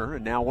outside corner,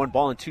 and now 1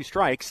 ball and 2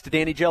 strikes to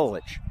Danny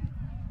Jelilich.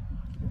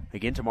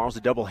 Again, tomorrow's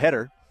a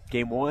doubleheader.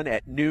 Game 1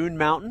 at noon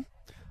Mountain.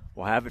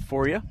 We'll have it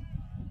for you.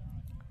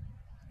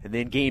 And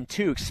then Game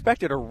 2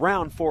 expected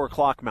around 4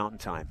 o'clock Mountain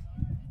Time.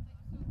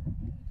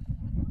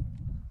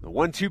 The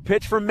 1-2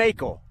 pitch from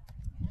Makel.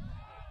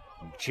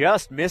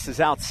 Just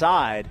misses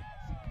outside.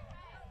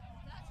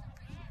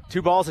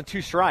 2 balls and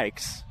 2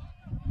 strikes.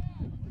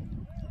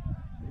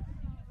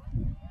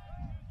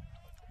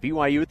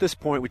 BYU at this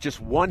point with just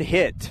 1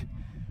 hit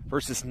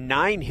versus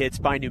 9 hits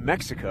by New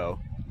Mexico.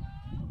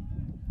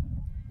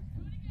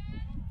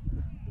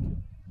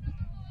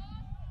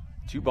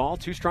 Two ball,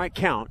 2 strike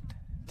count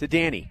to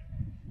Danny.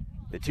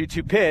 The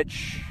 2-2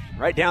 pitch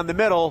right down the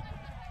middle.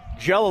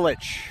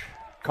 Jelilich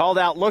called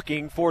out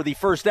looking for the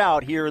first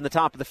out here in the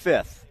top of the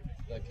 5th.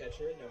 The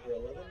catcher, number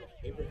 11,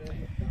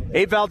 Abraham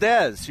Abe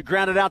Valdez, who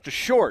grounded out to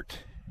short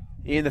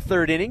in the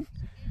third inning,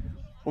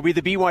 will be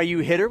the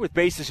BYU hitter with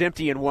bases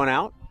empty and one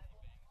out.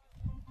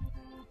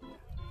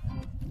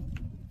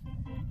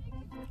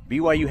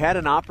 BYU had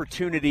an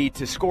opportunity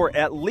to score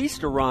at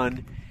least a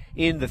run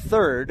in the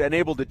third,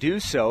 unable to do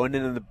so, and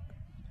then in the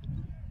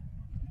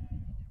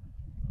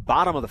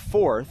bottom of the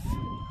fourth,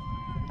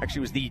 actually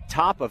it was the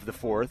top of the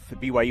fourth,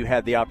 BYU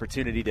had the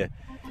opportunity to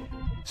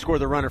score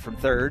the runner from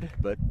third,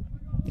 but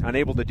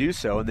unable to do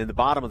so, and then the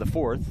bottom of the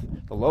fourth,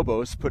 the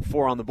Lobos put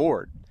 4 on the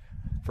board.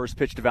 First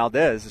pitch to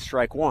Valdez is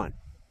strike one.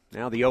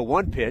 Now the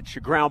 0-1 pitch, a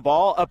ground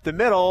ball up the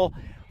middle,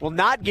 will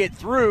not get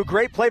through.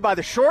 Great play by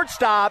the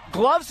shortstop,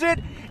 gloves it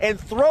and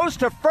throws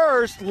to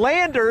first.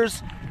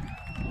 Landers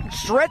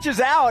stretches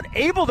out,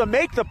 able to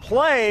make the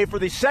play for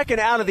the second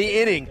out of the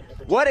inning.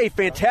 What a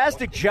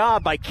fantastic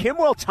job by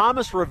Kimwell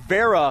Thomas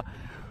Rivera,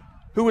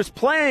 who was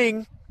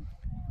playing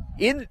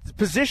in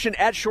position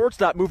at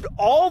shortstop, moved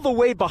all the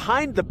way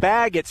behind the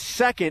bag at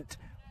second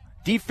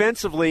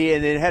defensively,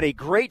 and then had a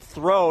great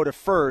throw to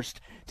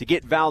first to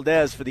get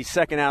Valdez for the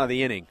second out of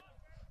the inning.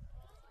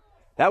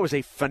 That was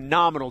a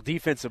phenomenal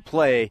defensive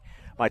play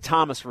by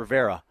Thomas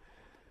Rivera.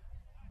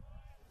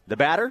 The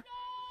batter,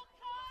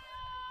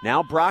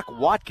 now Brock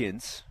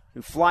Watkins,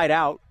 who flied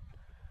out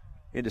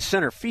into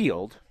center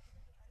field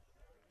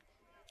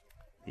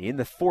in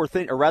the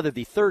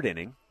the third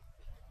inning.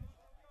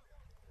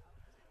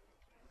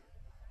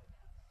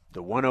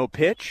 The 1-0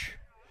 pitch,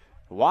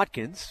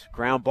 Watkins,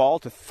 ground ball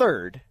to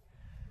third,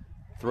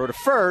 throw to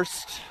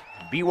first.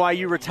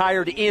 BYU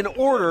retired in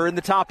order in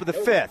the top of the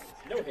fifth.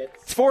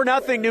 It's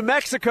 4-0 New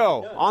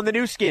Mexico on the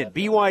new skin,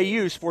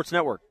 BYU Sports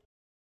Network.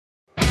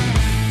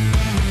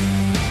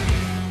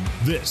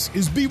 This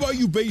is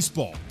BYU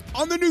Baseball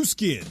on the new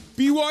skin,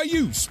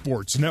 BYU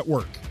Sports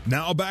Network.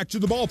 Now back to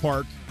the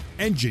ballpark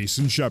and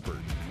Jason Shepard.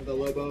 For the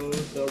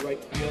Lobos, the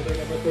right fielder,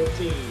 number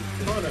 13,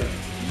 Connor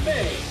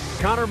Mang.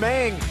 Connor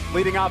Mang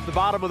leading off the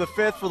bottom of the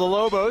fifth for the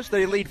Lobos.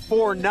 They lead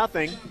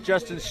 4-0.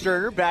 Justin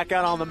Sterner back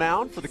out on the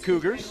mound for the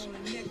Cougars.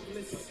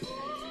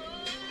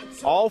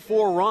 All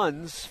 4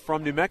 runs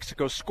from New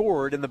Mexico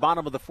scored in the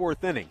bottom of the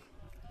fourth inning.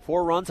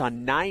 4 runs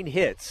on 9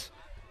 hits.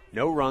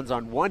 No runs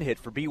on 1 hit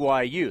for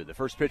BYU. The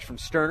first pitch from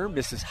Sterner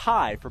misses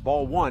high for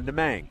ball 1 to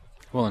Mang.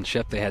 Well, and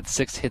Shep, they had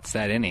 6 hits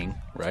that inning,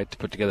 right, to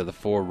put together the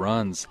 4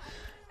 runs.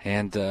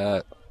 And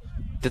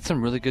did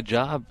some really good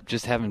job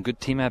just having good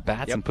team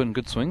at-bats and putting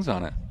good swings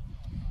on it.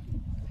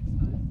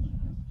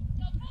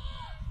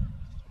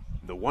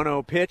 The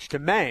 1-0 pitch to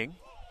Mang.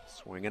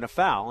 Swing and a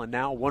foul, and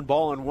now 1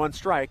 ball and 1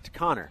 strike to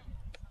Connor.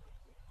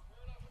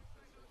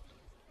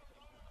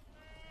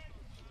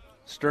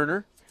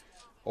 Sterner,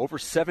 over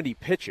 70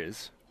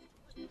 pitches.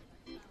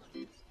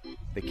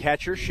 The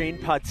catcher, Shane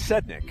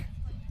Podsednik,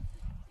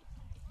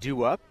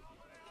 due up.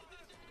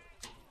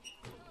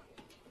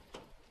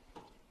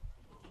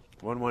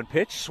 1-1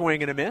 pitch,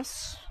 swing and a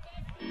miss.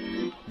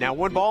 Now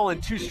 1 ball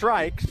and 2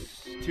 strikes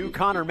to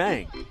Connor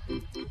Mang.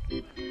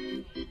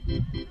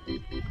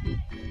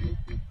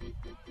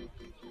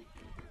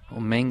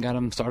 Well, Mang got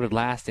him started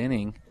last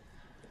inning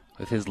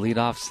with his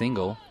leadoff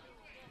single.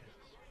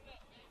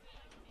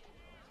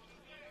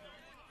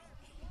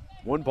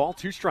 1 ball,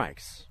 2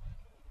 strikes.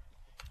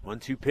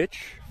 1-2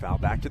 pitch, foul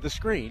back to the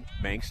screen.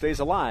 Mang stays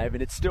alive,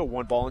 and it's still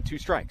 1 ball and 2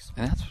 strikes.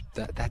 And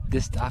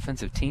this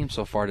offensive team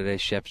so far today,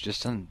 Shep's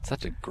just done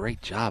such a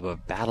great job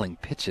of battling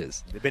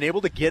pitches. They've been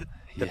able to get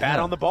the bat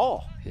on the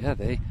ball. Yeah,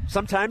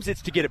 sometimes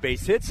it's to get a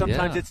base hit,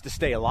 sometimes it's to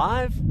stay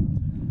alive.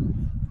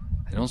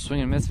 They don't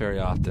swing and miss very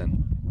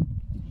often.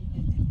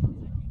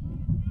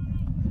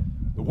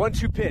 The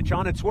 1-2 pitch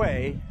on its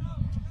way.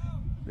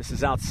 This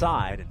is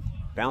outside and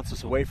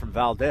bounces away from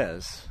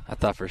Valdez. I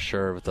thought for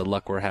sure with the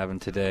luck we're having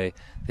today,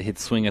 that he'd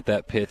swing at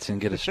that pitch and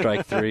get a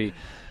strike 3,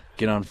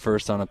 get on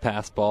first on a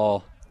pass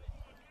ball.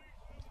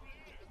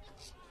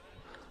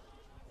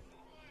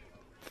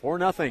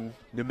 4-0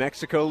 New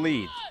Mexico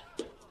lead.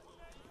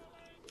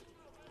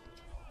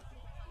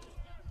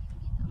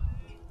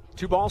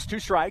 2 balls, 2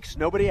 strikes,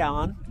 nobody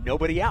on,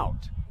 nobody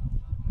out.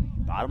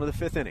 Bottom of the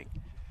fifth inning.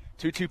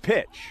 2-2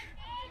 pitch.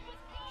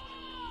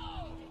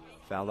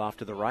 Fouled off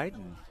to the right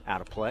and out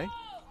of play.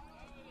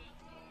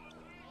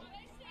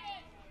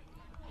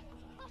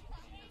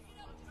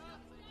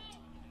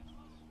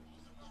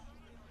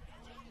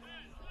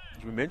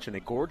 As we mentioned, a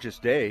gorgeous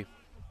day.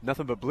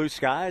 Nothing but blue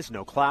skies,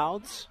 no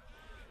clouds.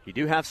 You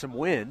do have some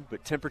wind,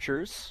 but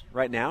temperatures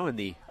right now in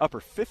the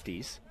upper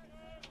 50s.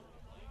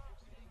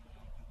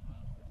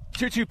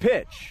 2-2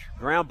 pitch.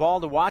 Ground ball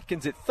to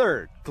Watkins at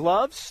third.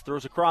 Gloves,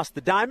 throws across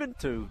the diamond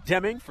to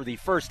Deming for the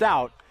first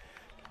out.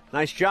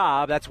 Nice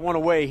job. That's 1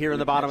 away here in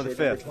the bottom of the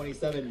fifth.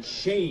 27,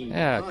 Shane.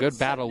 Yeah, good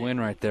battle win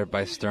right there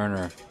by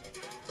Sterner.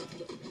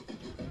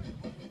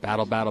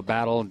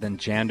 Battle, then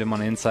jammed him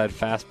on an inside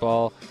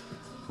fastball.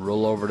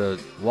 Roll over to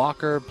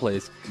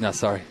Watkins.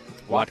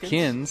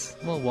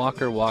 Well,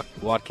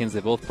 Watkins, they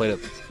both played at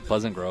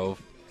Pleasant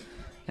Grove.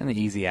 And the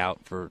easy out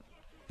for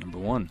number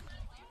 1.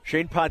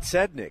 Shane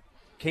Podsednik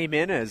came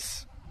in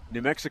as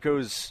New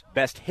Mexico's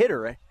best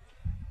hitter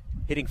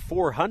hitting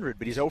 .400,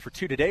 but he's 0 for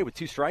 2 today with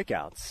 2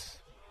 strikeouts.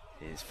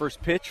 His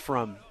first pitch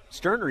from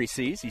Sterner he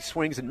sees. He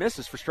swings and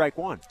misses for strike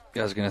 1.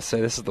 I was going to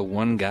say, this is the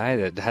one guy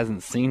that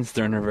hasn't seen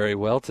Sterner very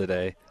well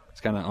today. It's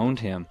kind of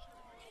owned him.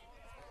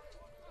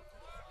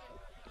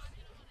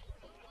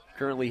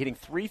 Currently hitting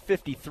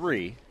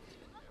 .353,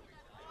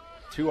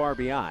 2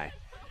 RBI.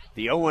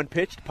 The 0-1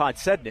 pitch to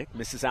Podsednik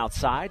misses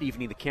outside,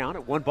 evening the count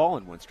at 1 ball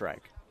and 1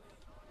 strike.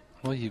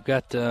 Well, you've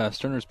got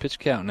Sterner's pitch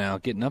count now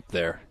getting up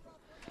there.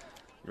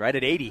 Right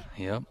at 80.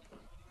 Yep.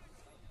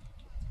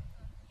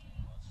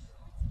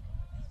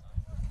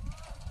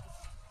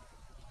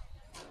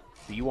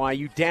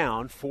 BYU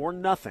down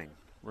 4-0.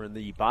 We're in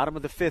the bottom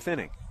of the 5th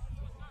inning.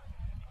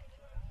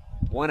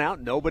 1 out,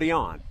 nobody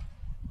on.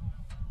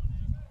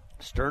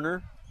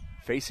 Sterner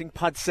facing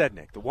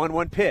Podsednik. The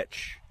 1-1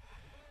 pitch.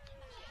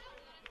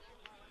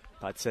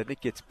 Podsednik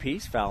gets a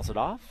piece, fouls it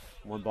off.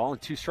 1 ball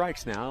and 2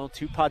 strikes now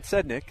to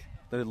Podsednik,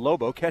 the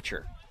Lobo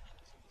catcher.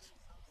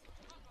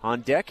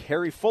 On deck,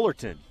 Harry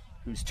Fullerton,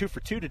 who's 2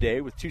 for 2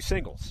 today with 2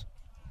 singles.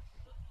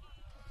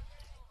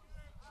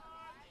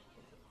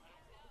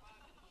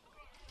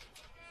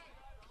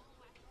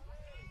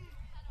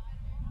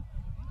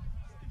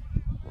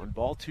 One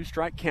ball, 2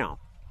 strike count.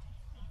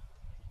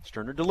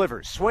 Sterner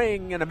delivers.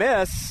 Swing and a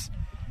miss.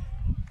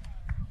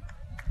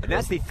 And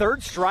that's the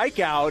 3rd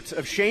strikeout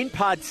of Shane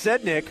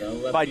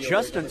Podsednik by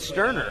Justin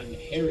Sterner.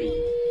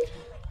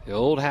 The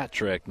old hat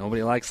trick.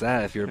 Nobody likes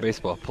that if you're a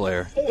baseball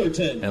player,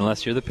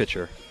 unless you're the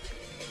pitcher.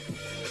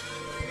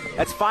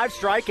 That's 5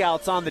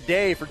 strikeouts on the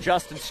day for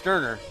Justin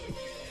Sterner.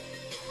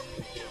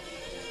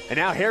 And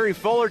now Harry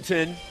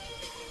Fullerton,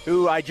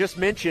 who I just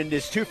mentioned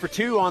is 2 for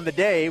 2 on the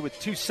day with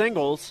 2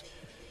 singles,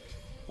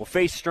 will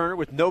face Sterner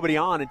with nobody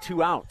on and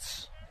 2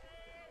 outs.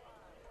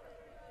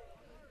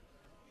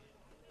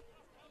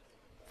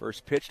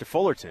 First pitch to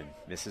Fullerton.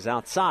 Misses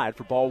outside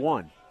for ball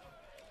 1.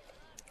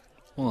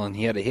 Well, and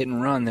he had a hit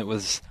and run that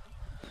was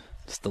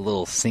just a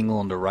little single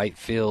into right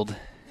field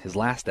his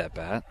last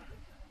at-bat.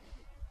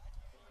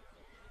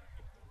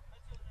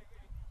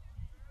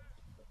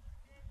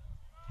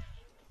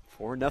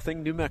 For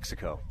 4-0 New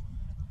Mexico.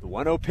 The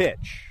 1-0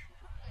 pitch.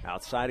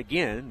 Outside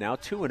again, now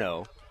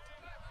 2-0.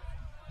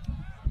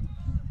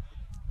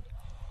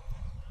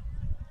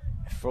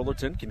 If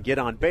Fullerton can get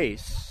on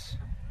base,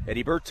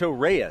 Ediberto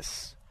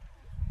Reyes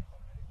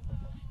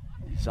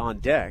is on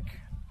deck.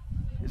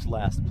 His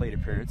last plate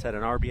appearance had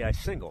an RBI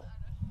single.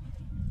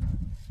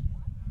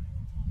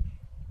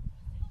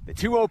 The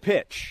 2-0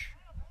 pitch.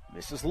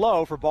 Misses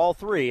low for ball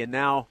 3, and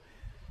now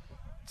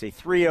it's a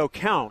 3-0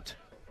 count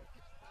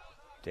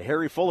to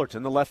Harry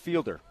Fullerton, the left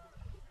fielder.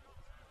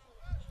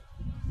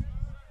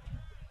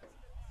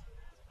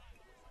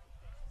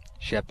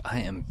 Shep,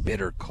 I am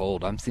bitter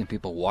cold. I'm seeing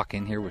people walk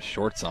in here with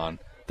shorts on.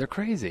 They're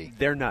crazy.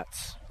 They're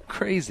nuts.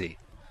 Crazy.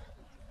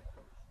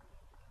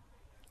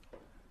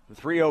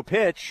 The 3-0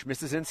 pitch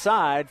misses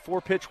inside.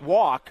 4-pitch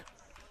walk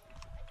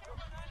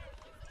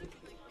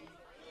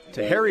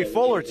to Harry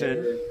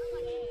Fullerton.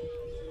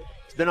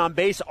 He's been on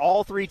base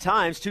all 3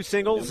 times, 2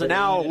 singles, and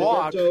now a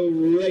walk.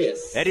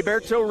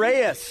 Ediberto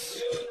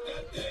Reyes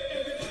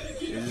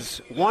is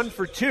 1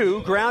 for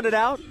 2, grounded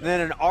out, then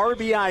an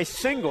RBI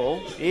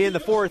single in the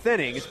 4th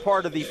inning as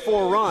part of the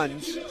 4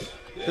 runs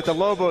that the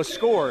Lobos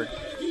scored.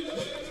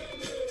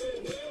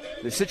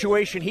 The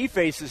situation he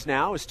faces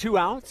now is 2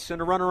 outs and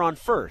a runner on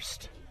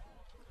first.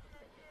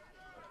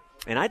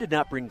 And I did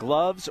not bring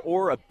gloves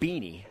or a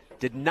beanie.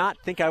 Did not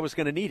think I was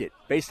going to need it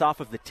based off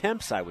of the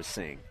temps I was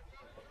seeing.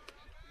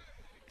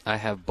 I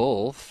have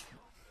both,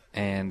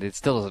 and it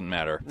still doesn't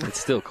matter. It's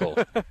still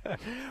cold.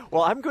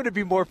 Well, I'm going to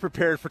be more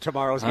prepared for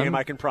tomorrow's game,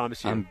 I can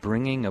promise you. I'm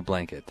bringing a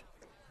blanket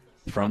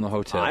from the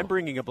hotel. I'm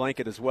bringing a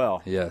blanket as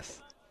well. Yes.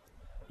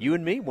 You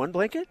and me, 1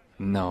 blanket?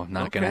 No,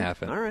 not going to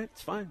happen. All right,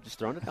 it's fine. Just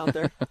throwing it out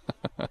there.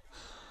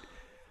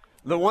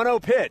 The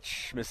 1-0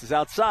 pitch misses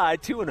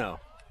outside, 2-0.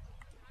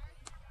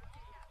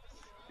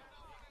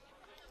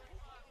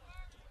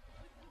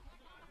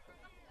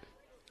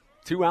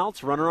 Two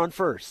outs, runner on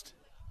first.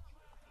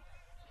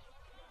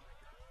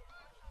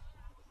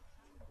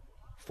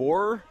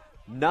 4-0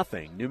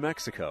 New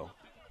Mexico.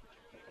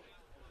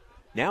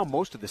 Now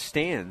most of the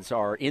stands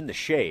are in the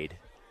shade.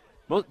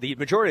 The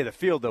majority of the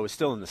field, though, is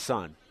still in the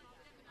sun.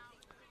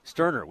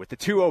 Sterner with the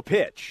 2-0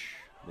 pitch.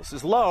 This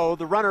is low.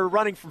 The runner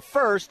running from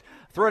first.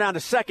 Throw down to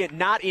second,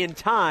 not in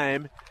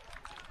time.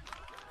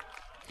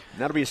 And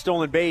that'll be a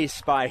stolen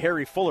base by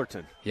Harry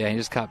Fullerton. Yeah, he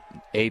just caught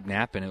Abe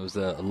napping. It was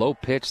a low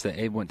pitch that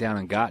Abe went down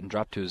and got and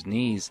dropped to his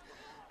knees,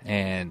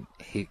 and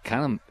he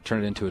kind of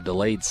turned it into a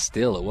delayed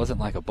steal. It wasn't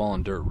like a ball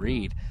and dirt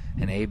read,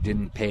 and Abe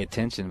didn't pay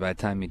attention. By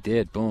the time he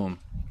did, boom,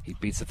 he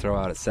beats the throw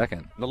out at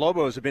second. The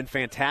Lobos have been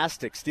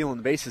fantastic stealing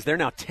the bases. They're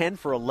now 10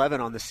 for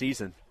 11 on the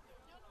season.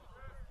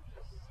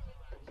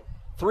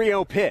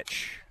 3-0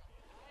 pitch.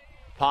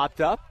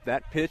 Popped up.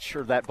 That pitch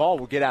or that ball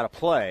will get out of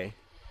play.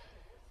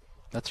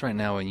 That's right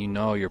now when you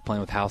know you're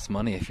playing with house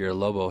money if you're a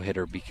Lobo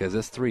hitter, because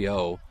it's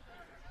 3-0.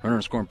 Runner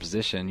in scoring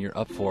position, you're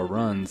up 4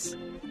 runs,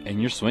 and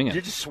you're swinging.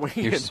 You're just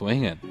swinging. You're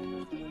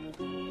swinging.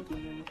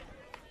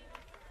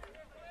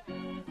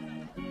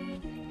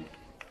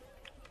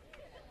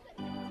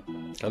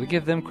 Got to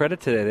give them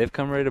credit today. They've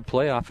come ready to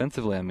play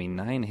offensively. I mean,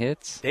 9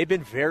 hits. They've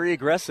been very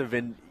aggressive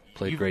and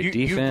played great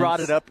defense. You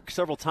brought it up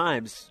several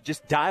times.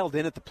 Just dialed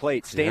in at the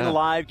plate, staying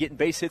alive, getting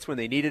base hits when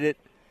they needed it.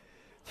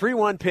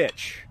 3-1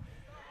 pitch.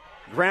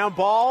 Ground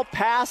ball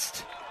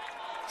past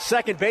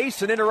second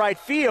base and into right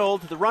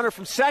field. The runner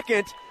from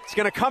second is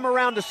going to come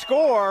around to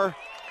score.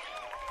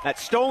 That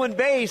stolen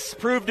base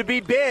proved to be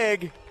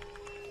big.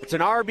 It's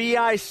an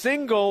RBI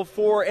single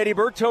for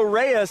Ediberto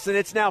Reyes, and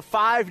it's now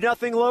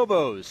 5-0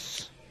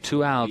 Lobos.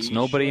 2 outs,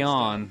 nobody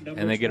on,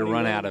 and they get a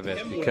run out of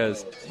it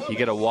because you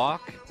get a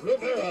walk,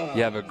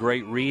 you have a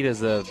great read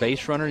as a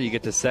base runner, you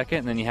get to second,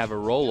 and then you have a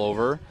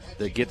rollover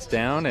that gets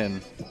down,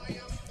 and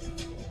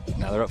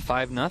now they're up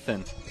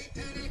 5-0.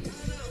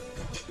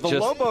 The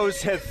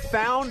Lobos have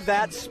found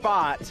that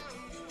spot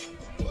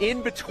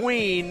in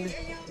between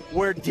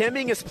where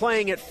Deming is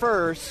playing at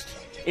first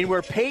and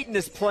where Peyton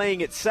is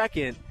playing at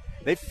second.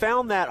 They've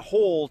found that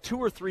hole 2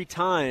 or 3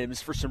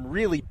 times for some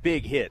really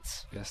big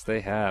hits. Yes,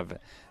 they have.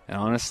 And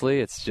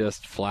honestly, it's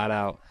just flat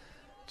out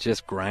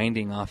just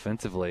grinding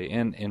offensively.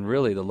 And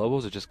really, the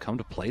Lobos have just come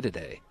to play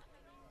today.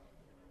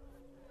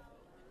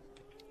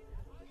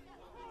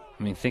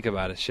 I mean, think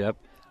about it, Shep.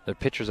 Their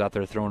pitchers out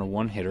there throwing a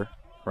 1-hitter,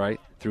 right,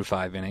 through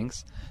 5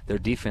 innings. Their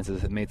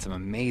defenses have made some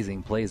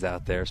amazing plays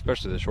out there,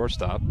 especially the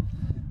shortstop.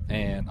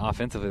 And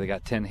offensively, they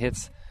got 10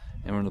 hits,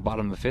 and we're in the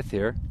bottom of the 5th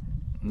here.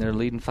 And they're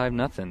leading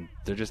 5-0.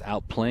 They're just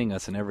outplaying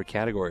us in every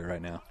category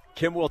right now.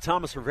 Kimwell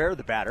Thomas Rivera,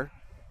 the batter.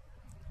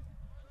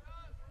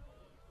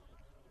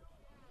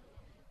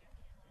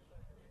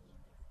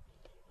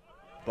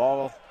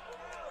 Ball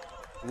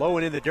low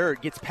and in the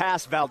dirt, gets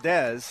past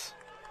Valdez.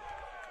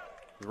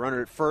 The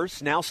runner at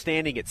first, now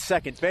standing at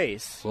second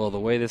base. Well, the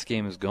way this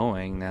game is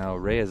going, now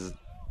Reyes is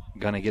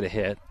going to get a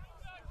hit.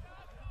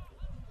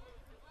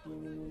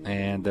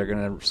 And they're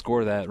going to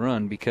score that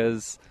run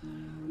because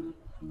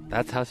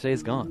that's how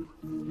today's gone.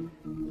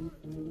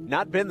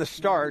 Not been the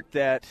start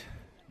that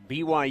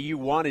BYU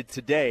wanted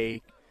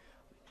today.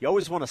 You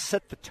always want to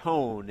set the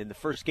tone in the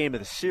first game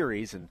of the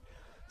series, and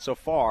so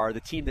far,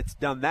 the team that's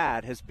done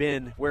that has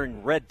been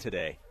wearing red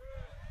today.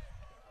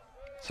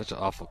 Such an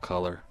awful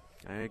color.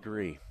 I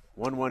agree.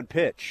 1-1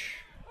 pitch.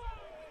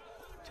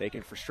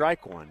 Taken for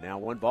strike one. Now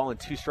 1 ball and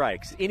 2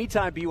 strikes.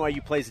 Anytime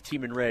BYU plays a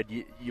team in red,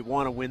 you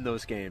want to win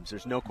those games.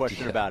 There's no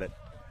question about it.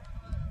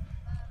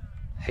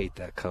 Hate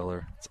that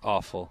color. It's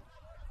awful.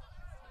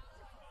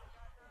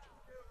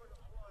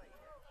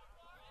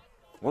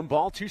 1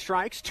 ball, 2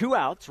 strikes, 2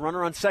 outs.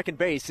 Runner on second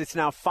base. It's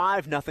now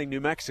 5-0 New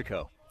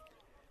Mexico.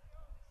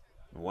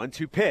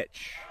 1-2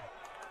 pitch.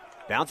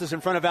 Bounces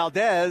in front of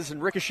Valdez,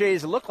 and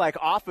ricochets look like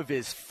off of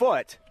his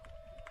foot.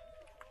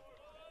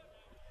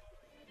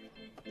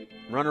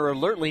 Runner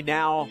alertly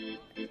now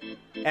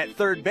at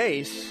third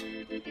base.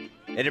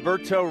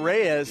 Ediberto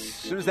Reyes, as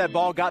soon as that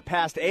ball got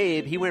past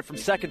Abe, he went from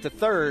second to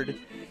third.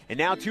 And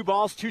now 2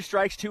 balls, 2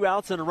 strikes, 2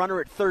 outs, and a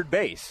runner at third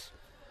base.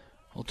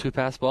 Well, 2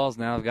 pass balls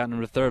now have gotten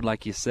him to third,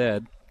 like you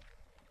said.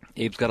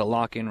 Abe's got to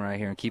lock in right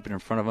here and keep it in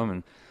front of him,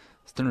 and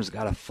Stunner's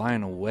got to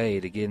find a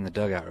way to get in the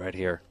dugout right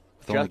here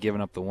with only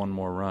giving up the 1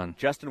 more run.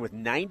 Justin with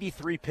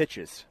 93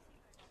 pitches.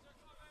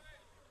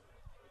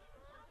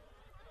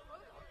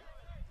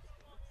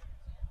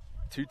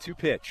 Two-two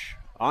pitch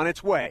on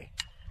its way.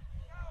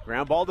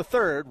 Ground ball to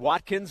third.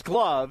 Watkins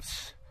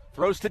gloves.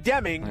 Throws to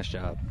Deming. Nice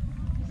job.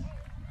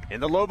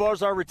 And the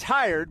Lobos are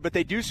retired, but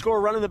they do score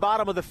a run in the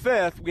bottom of the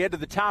 5th. We head to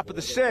the top of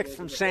the 6th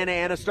from Santa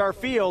Ana Star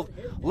Field.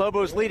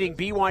 Lobos leading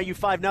BYU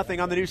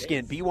 5-0 on the new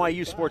skin,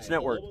 BYU Sports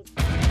Network.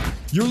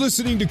 You're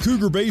listening to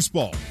Cougar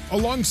Baseball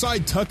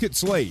alongside Tuckett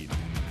Slade.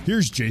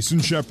 Here's Jason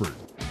Shepard.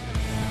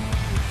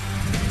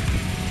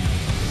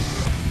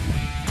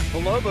 The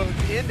Lobos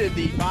ended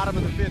the bottom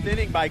of the 5th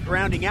inning by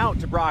grounding out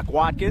to Brock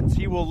Watkins.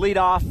 He will lead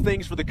off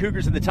things for the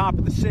Cougars in the top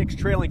of the 6th,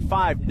 trailing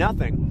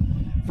 5-0.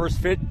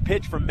 First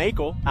pitch from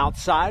Makel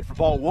outside for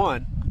ball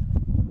 1.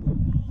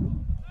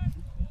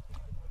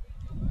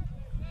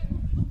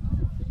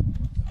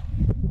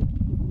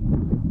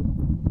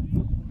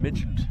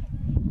 Mentioned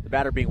the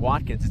batter being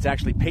Watkins. It's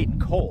actually Peyton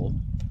Cole.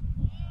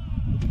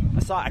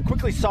 I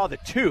quickly saw the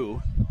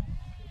 2,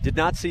 did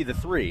not see the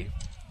 3.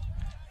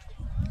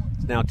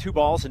 It's now 2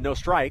 balls and no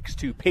strikes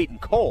to Peyton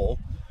Cole.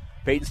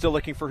 Peyton still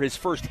looking for his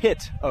first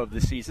hit of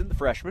the season, the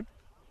freshman,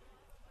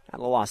 out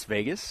of Las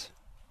Vegas.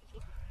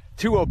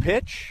 2-0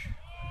 pitch.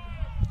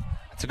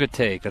 That's a good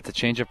take. That's a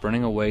changeup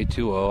running away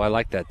 2-0. I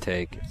like that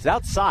take. It's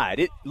outside.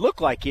 It looked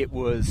like it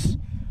was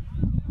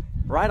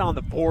right on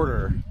the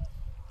border.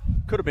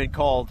 Could have been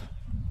called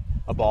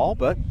a ball,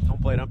 but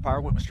home plate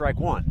umpire went with strike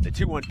 1. The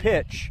 2-1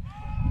 pitch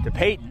to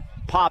Peyton.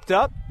 Popped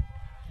up.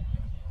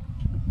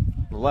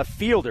 The left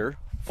fielder,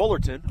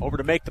 Fullerton, over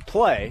to make the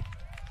play.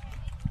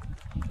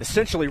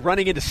 Essentially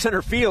running into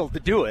center field to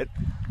do it.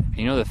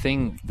 You know,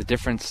 the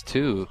difference,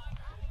 too,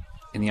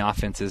 in the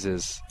offenses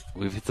is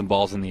we've hit some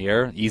balls in the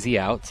air, easy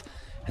outs,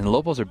 and the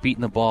Lobos are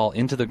beating the ball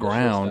into the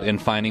ground and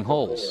finding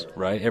holes,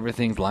 right?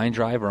 Everything's line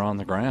drive or on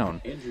the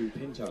ground.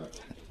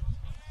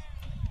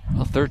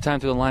 Well, 3rd time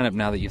through the lineup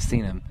now that you've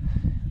seen him.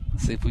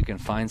 Let's see if we can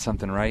find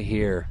something right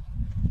here.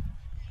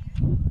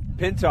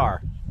 Pintar.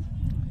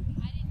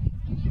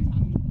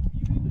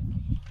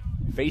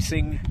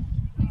 Facing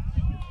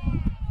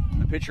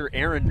the pitcher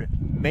Aaron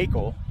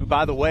Makel, who,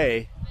 by the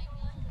way,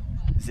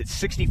 is at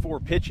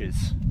 64 pitches.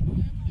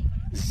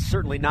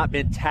 Certainly not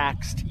been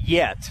taxed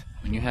yet.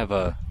 When you have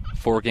a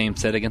 4-game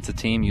set against a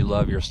team, you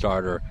love your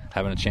starter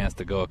having a chance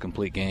to go a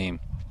complete game.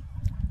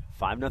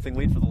 5-0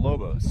 lead for the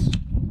Lobos.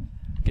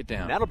 Get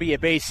down. And that'll be a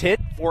base hit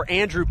for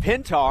Andrew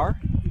Pintar.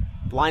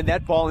 Line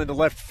that ball into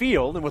left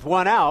field, and with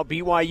one out,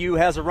 BYU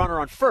has a runner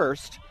on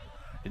first,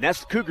 and that's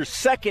the Cougars'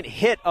 second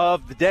hit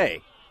of the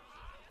day.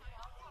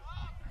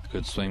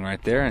 Good swing right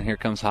there, and here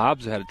comes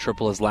Hobbs, who had a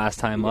triple his last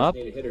time up.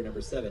 Hitter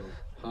number 7,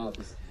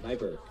 Hobbs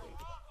Nyberg.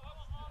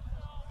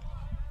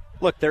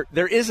 Look,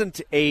 there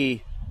isn't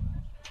a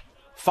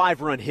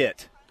 5-run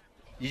hit.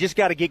 You just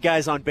got to get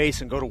guys on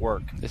base and go to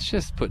work. It's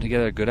just putting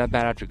together a good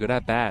at-bat after good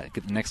at-bat.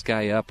 Get the next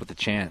guy up with a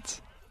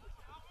chance.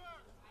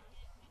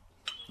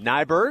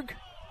 Nyberg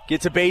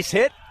gets a base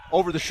hit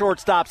over the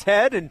shortstop's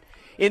head and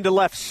into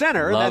left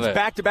center. Love That's it.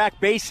 back-to-back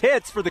base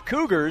hits for the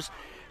Cougars.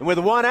 And with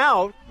one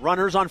out,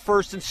 runners on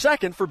first and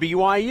second for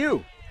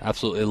BYU.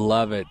 Absolutely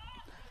love it.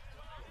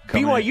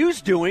 Coming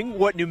BYU's doing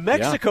what New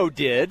Mexico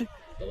did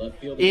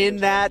in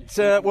that,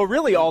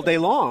 really all day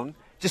long,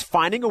 just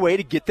finding a way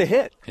to get the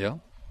hit. Yeah.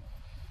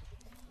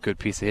 Good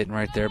piece of hitting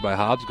right there by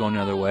Hobbs going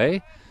the other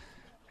way.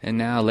 And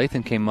now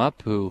Latham came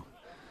up, who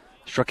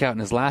struck out in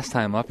his last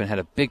time up and had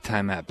a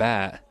big-time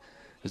at-bat.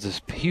 There's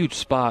this huge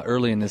spot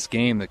early in this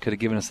game that could have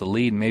given us the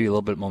lead and maybe a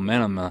little bit of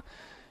momentum.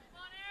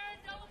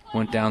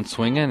 Went down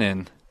swinging,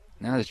 and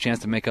now there's a chance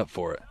to make up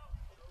for it.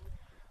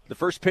 The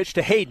first pitch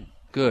to Hayden.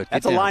 Good.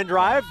 That's a line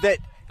drive that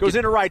goes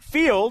into right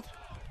field,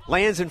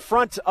 lands in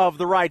front of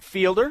the right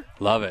fielder.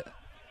 Love it.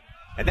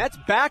 And that's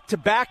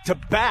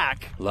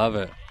back-to-back-to-back Love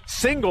it.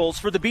 singles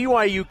for the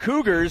BYU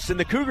Cougars, and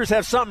the Cougars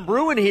have something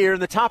brewing here in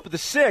the top of the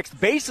sixth.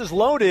 Bases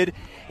loaded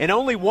and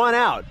only one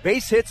out.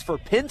 Base hits for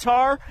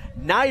Pintar,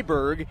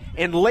 Nyberg,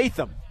 and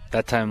Latham.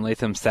 That time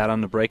Latham sat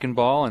on the breaking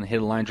ball and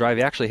hit a line drive.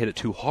 He actually hit it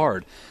too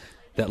hard.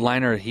 That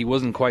liner, he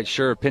wasn't quite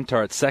sure,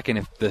 Pintar at second,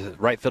 if the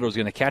right fielder was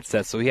going to catch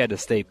that, so he had to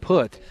stay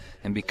put.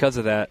 And because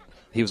of that,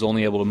 he was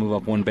only able to move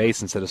up one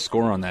base instead of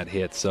score on that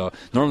hit. So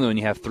normally when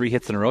you have 3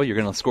 hits in a row, you're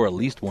going to score at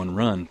least 1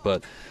 run.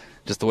 But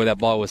just the way that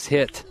ball was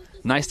hit,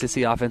 nice to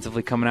see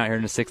offensively coming out here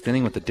in the 6th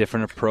inning with a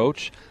different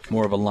approach,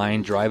 more of a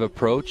line drive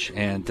approach.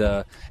 And,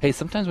 hey,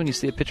 sometimes when you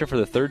see a pitcher for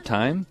the 3rd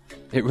time,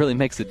 it really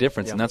makes a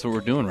difference, and that's what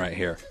we're doing right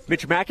here.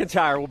 Mitch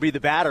McIntyre will be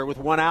the batter with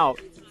one out,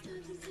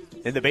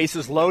 and the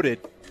bases loaded.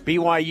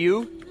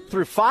 BYU,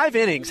 through 5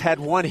 innings, had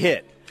 1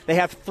 hit. They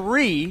have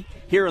 3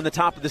 here in the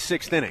top of the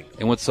 6th inning.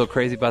 And what's so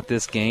crazy about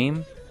this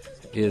game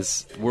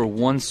is we're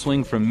 1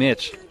 swing from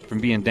Mitch from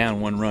being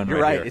down 1 run. You're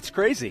right right. here. It's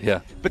crazy.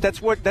 Yeah. But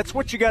that's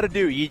what you got to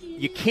do.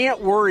 You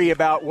can't worry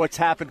about what's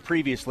happened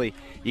previously.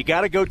 You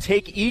got to go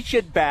take each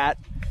at bat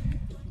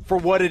for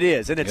what it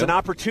is, and it's an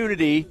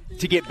opportunity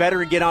to get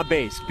better and get on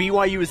base.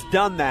 BYU has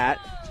done that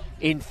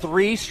in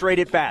 3 straight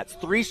at bats,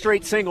 3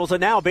 straight singles,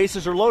 and now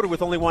bases are loaded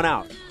with only 1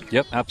 out.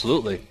 Yep,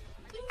 absolutely.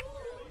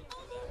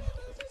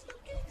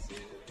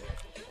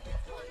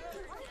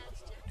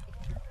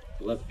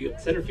 Left field,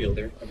 center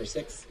fielder, number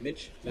 6,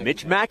 Mitch McIntyre.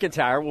 Mitch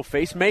McIntyre will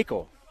face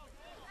Makel.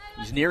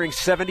 He's nearing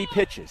 70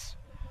 pitches.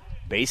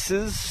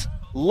 Bases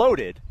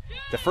loaded.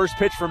 The first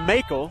pitch from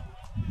Makel.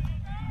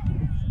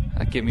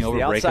 That get me It's over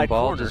the breaking outside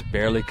ball. corner. Just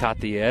barely caught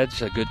the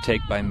edge. A good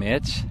take by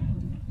Mitch.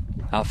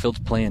 Outfield's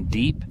playing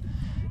deep.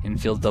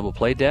 Infield's double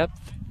play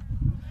depth.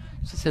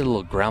 Let's just hit a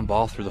little ground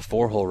ball through the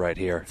 4-hole right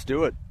here. Let's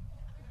do it.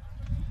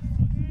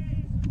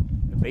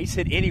 The base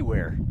hit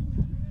anywhere.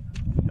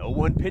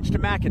 0-1 pitch to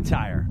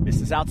McIntyre.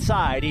 Misses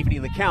outside,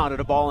 evening the count at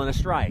a ball and a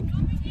strike.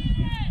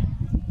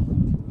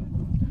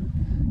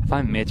 If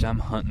I'm Mitch, I'm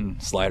hunting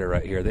slider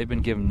right here. They've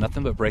been giving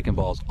nothing but breaking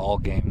balls all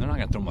game. They're not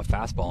going to throw him a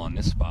fastball on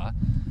this spot.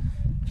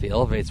 If he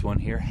elevates one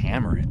here,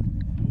 hammer it.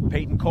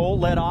 Peyton Cole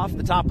led off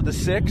the top of the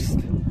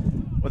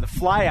 6th with a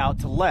fly out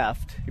to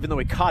left, even though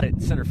he caught it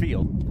in center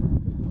field.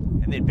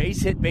 And then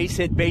base hit, base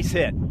hit, base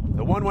hit.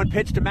 The 1-1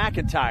 pitch to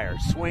McIntyre.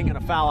 Swing and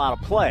a foul out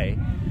of play.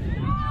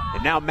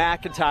 And now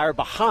McIntyre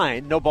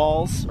behind, 1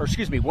 ball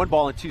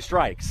and 2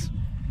 strikes.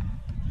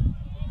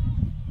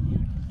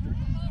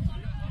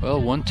 Well,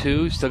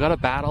 1-2, still got a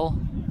battle.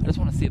 I just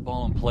want to see a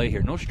ball in play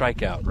here. No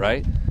strikeout,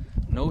 right?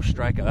 No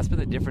strikeout. That's been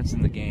the difference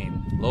in the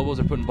game. Lobos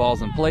are putting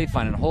balls in play,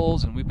 finding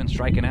holes, and we've been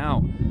striking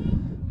out.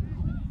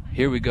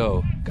 Here we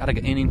go. Got an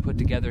inning put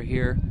together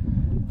here.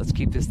 Let's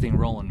keep this thing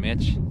rolling,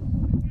 Mitch.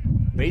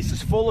 Base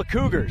is full of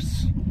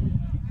Cougars.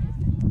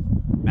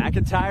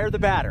 McIntyre the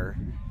batter,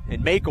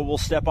 and Makel will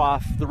step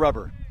off the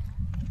rubber.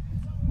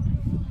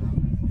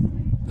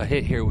 A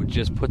hit here would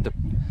just put the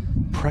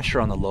pressure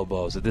on the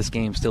Lobos that this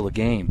game's still a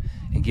game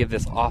and give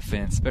this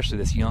offense, especially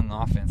this young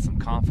offense, some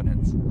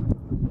confidence.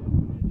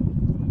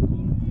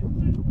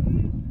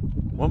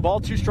 1 ball,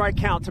 2 strike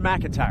count to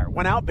McIntyre.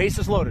 1 out,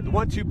 bases loaded. The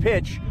 1-2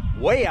 pitch,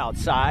 way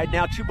outside.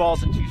 Now 2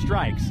 balls and 2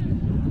 strikes.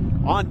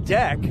 On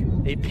deck,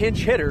 a pinch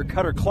hitter,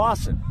 Cutter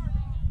Clausen.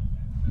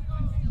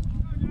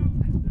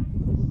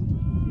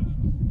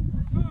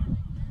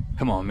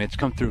 Come on, Mitch,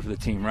 come through for the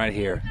team right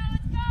here.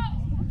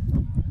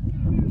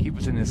 Keep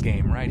us in this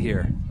game right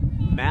here.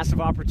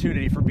 Massive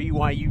opportunity for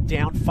BYU,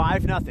 down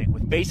 5-0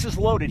 with bases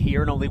loaded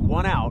here and only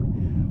one out.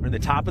 We're in the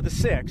top of the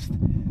 6th.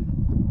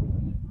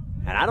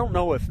 And I don't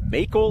know if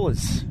Makel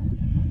is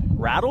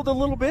rattled a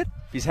little bit.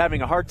 He's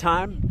having a hard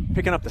time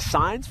picking up the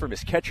signs from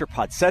his catcher,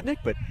 Podsednik,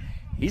 but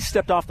he's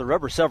stepped off the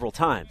rubber several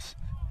times.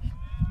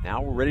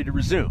 Now we're ready to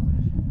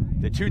resume.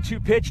 The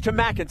 2-2 pitch to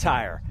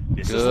McIntyre.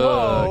 This is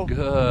low.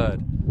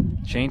 Good.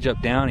 Change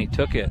up down, he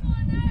took it.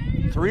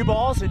 3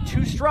 balls and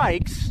 2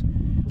 strikes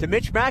to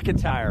Mitch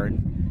McIntyre.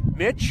 And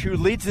Mitch, who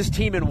leads this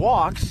team in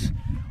walks,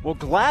 will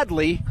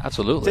gladly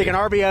take an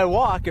RBI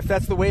walk if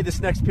that's the way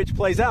this next pitch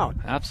plays out.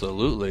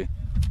 Absolutely.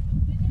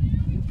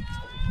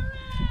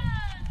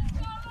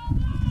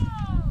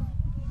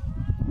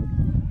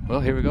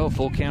 Well, here we go.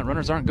 Full count.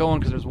 Runners aren't going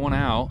because there's one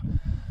out.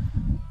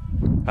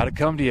 Gotta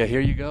come to you.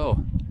 Here you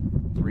go.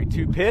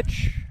 3-2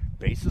 pitch.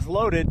 Bases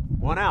loaded.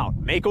 One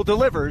out. Makel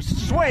delivers.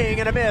 Swing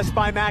and a miss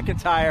by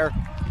McIntyre.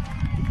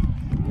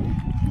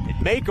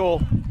 And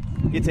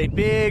Makel gets a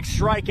big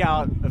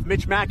strikeout of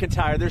Mitch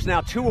McIntyre. There's now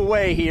 2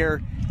 away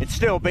here. It's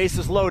still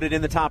bases loaded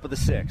in the top of the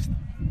 6th.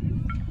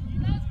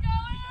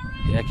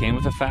 Yeah, came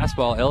with a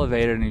fastball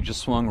elevated, and he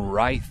just swung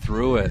right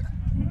through it.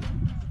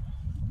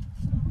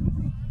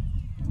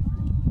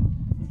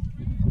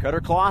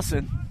 Cutter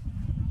Clausen,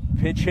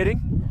 pinch hitting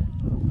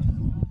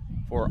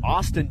for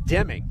Austin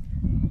Deming,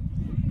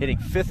 hitting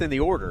 5th in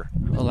the order.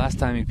 Well, last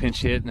time he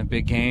pinch hit in a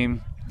big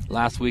game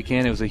last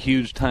weekend, it was a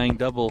huge tying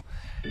double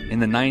in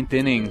the 9th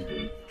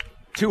inning.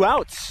 2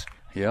 outs.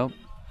 Yep,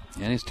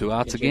 and he's 2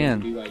 outs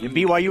again. And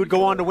BYU would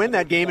go on to win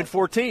that game in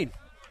 14.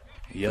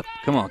 Yep,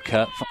 come on,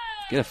 Cut.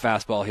 Get a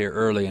fastball here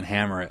early and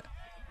hammer it.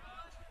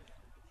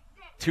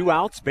 2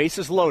 outs,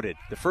 bases loaded.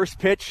 The first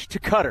pitch to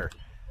Cutter.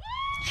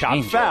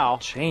 Chop foul.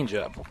 Change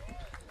up.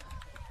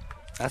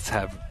 That's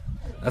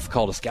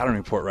called a scouting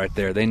report right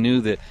there. They knew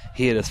that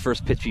he had his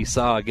first pitch he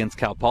saw against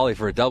Cal Poly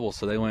for a double,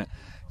 so they went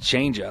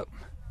change up.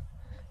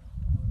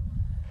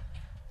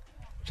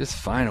 Just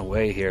find a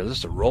way here.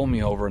 Just to roll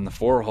me over in the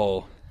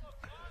 4-hole.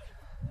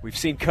 We've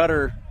seen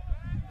Cutter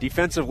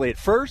defensively at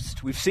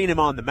first. We've seen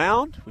him on the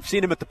mound. We've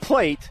seen him at the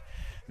plate.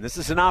 And this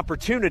is an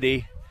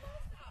opportunity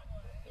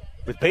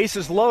with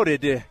bases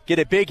loaded to get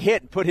a big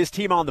hit and put his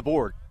team on the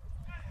board.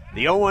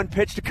 The 0-1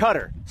 pitch to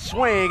Cutter.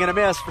 Swing and a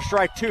miss for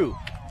strike 2.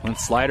 One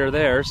slider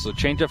there, so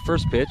change up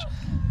first pitch.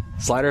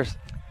 Slider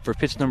for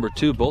pitch number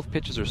 2. Both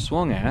pitches are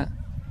swung at.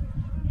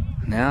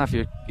 Now,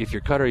 if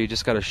you're Cutter, you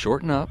just got to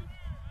shorten up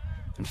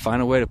and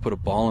find a way to put a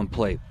ball in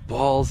play.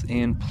 Balls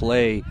in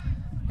play,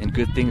 and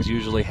good things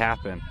usually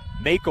happen.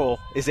 Makel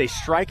is a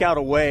strikeout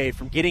away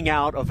from getting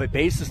out of a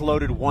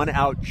bases-loaded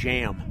 1-out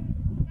jam.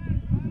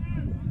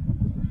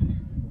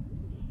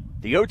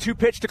 The 0-2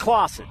 pitch to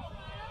Clausen.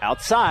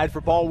 Outside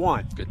for ball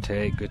 1. Good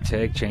take.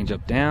 Change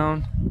up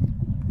down.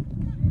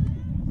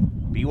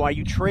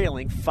 BYU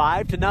trailing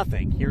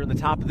 5-0 here in the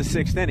top of the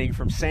 6th inning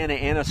from Santa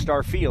Ana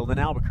Star Field in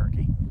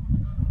Albuquerque.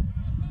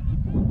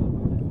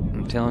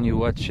 I'm telling you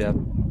what, Shep,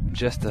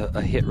 just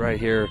a hit right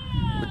here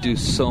would do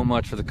so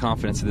much for the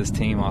confidence of this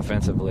team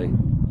offensively.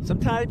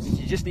 Sometimes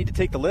you just need to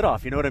take the lid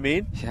off, you know what I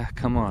mean? Yeah,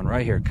 come on,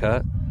 right here,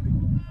 Cut.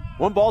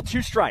 1 ball,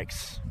 2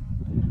 strikes.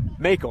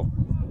 Makel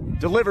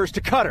delivers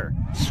to Cutter.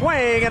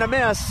 Swing and a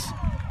miss.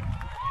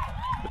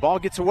 The ball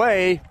gets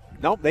away.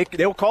 Nope,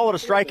 they'll call it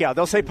a strikeout.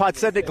 They'll say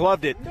Podsednik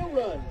gloved it.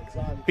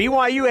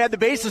 BYU had the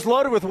bases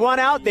loaded with 1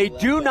 out. They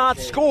do not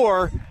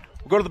score.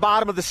 We'll go to the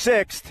bottom of the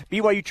 6th.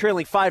 BYU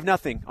trailing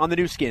 5-0 on the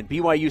new skin,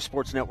 BYU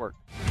Sports Network.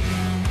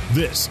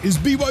 This is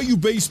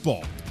BYU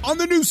Baseball on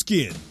the new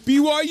skin,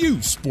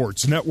 BYU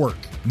Sports Network.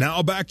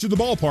 Now back to the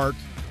ballpark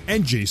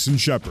and Jason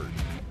Shepard.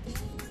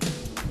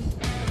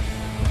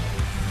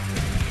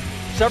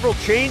 Several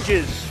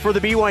changes for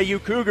the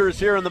BYU Cougars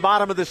here in the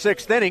bottom of the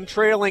 6th inning,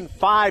 trailing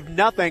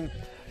 5-0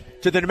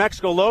 to the New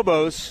Mexico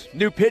Lobos.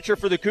 New pitcher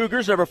for the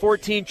Cougars, number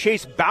 14,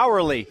 Chase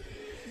Bowerly,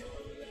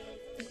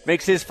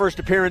 makes his first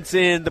appearance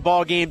in the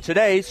ball game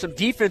today. Some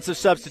defensive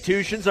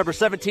substitutions. Number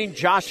 17,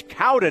 Josh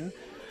Cowden,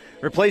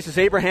 replaces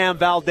Abraham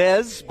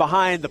Valdez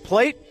behind the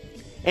plate.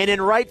 And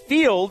in right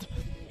field,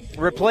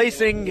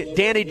 replacing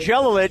Danny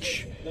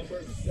Jelilich,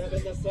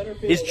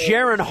 is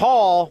Jaron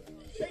Hall.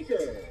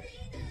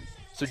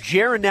 So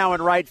Jaron now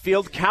in right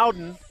field.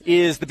 Cowden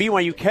is the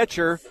BYU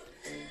catcher,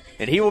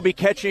 and he will be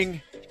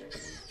catching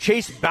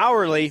Chase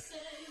Bowerly,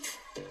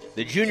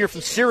 the junior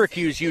from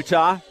Syracuse,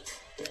 Utah.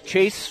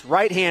 Chase,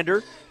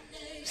 right-hander,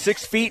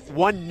 6 feet,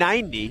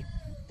 190.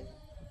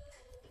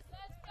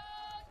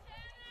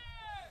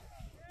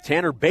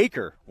 Tanner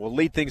Baker will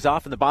lead things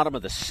off in the bottom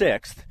of the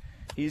 6th.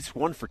 He's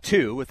 1 for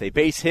 2 with a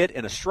base hit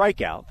and a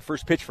strikeout. The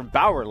first pitch from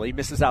Bowerly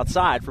misses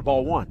outside for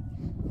ball 1.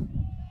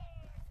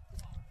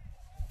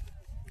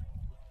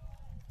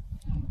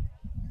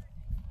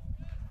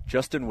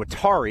 Justin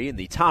Watari in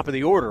the top of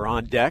the order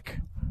on deck.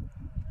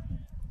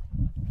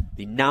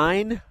 The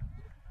 9,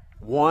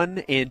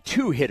 1, and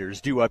 2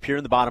 hitters due up here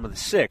in the bottom of the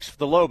 6th for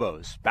the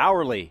Lobos.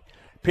 Bowerly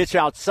pitch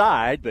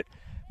outside, but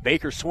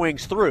Baker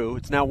swings through.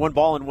 It's now 1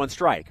 ball and 1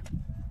 strike.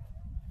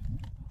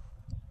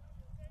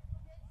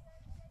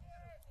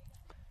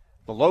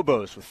 The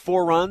Lobos with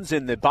 4 runs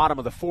in the bottom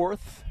of the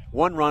 4th,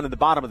 1 run in the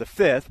bottom of the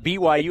 5th.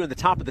 BYU in the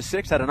top of the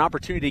 6th had an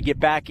opportunity to get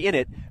back in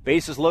it.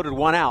 Bases loaded,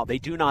 1 out. They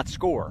do not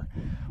score.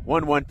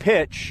 1-1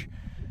 pitch.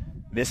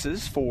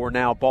 Misses for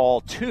now ball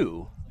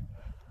 2.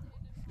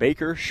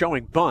 Baker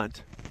showing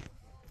bunt.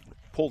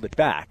 Pulled it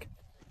back.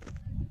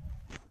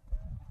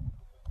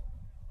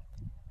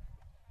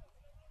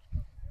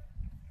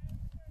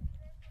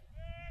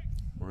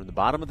 We're in the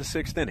bottom of the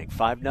 6th inning.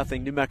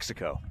 5-0 New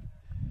Mexico.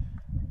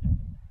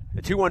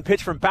 The 2-1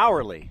 pitch from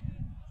Bowerly.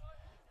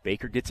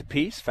 Baker gets a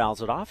piece,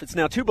 fouls it off. It's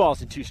now 2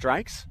 balls and 2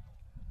 strikes.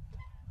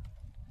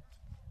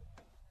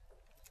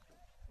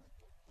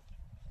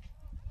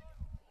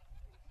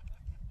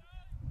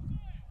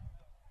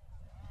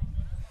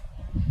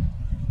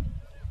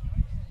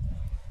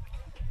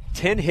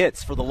 Ten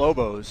hits for the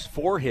Lobos,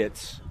 4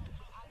 hits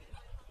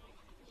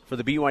for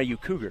the BYU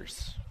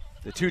Cougars.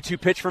 The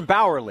 2-2 pitch from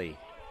Bowerly.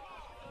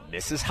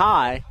 Misses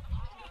high.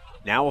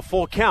 Now a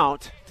full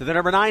count to the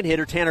number 9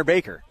 hitter, Tanner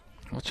Baker.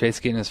 Well, Chase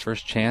getting his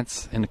first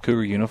chance in the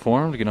Cougar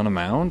uniform to get on a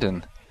mound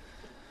and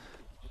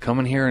come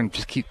in here and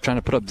just keep trying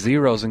to put up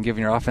zeros and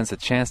giving your offense a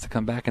chance to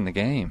come back in the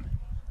game.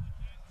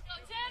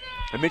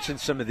 I mentioned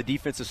some of the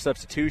defensive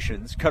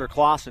substitutions. Cutter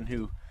Clausen,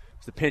 who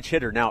is the pinch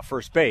hitter, now at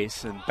first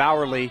base, and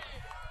Bowerly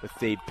with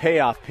the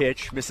payoff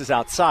pitch misses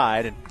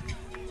outside, and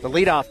the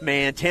leadoff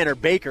man, Tanner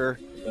Baker,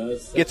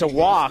 gets a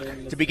walk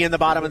to begin the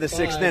bottom of the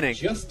 6th inning.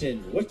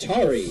 Justin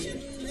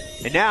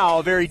Watari. And now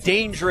a very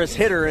dangerous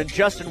hitter in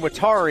Justin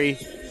Watari,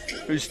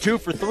 who's 2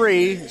 for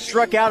 3,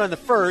 struck out in the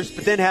first,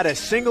 but then had a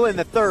single in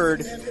the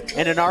 3rd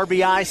and an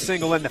RBI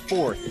single in the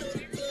 4th.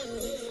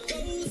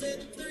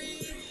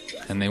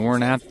 And they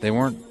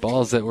weren't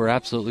balls that were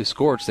absolutely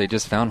scorched. They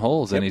just found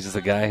holes, and he's just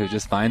a guy who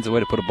just finds a way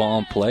to put a ball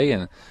in play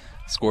and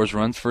scores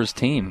runs for his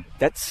team.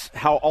 That's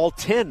how all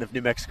 10 of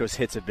New Mexico's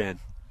hits have been.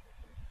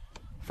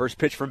 First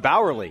pitch from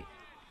Bowerly.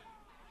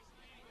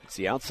 It's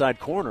the outside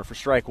corner for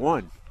strike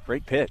 1.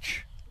 Great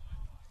pitch.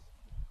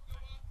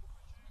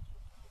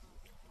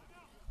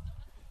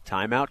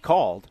 Timeout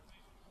called.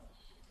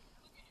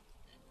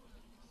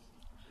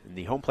 And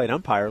the home plate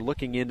umpire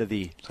looking into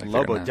the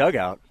Lobo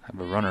dugout. Have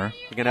a runner.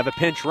 We're going to have a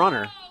pinch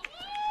runner.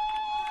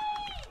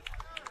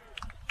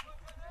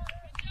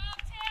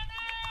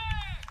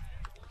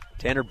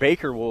 Tanner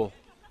Baker will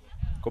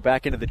go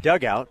back into the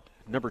dugout.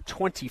 Number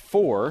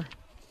 24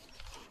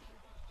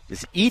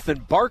 is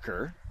Ethan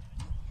Barker.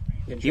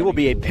 He will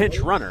be a pinch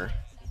runner.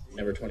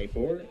 Number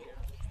 24,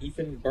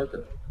 Ethan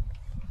Barker.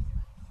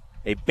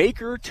 A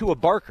Baker to a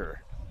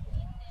Barker.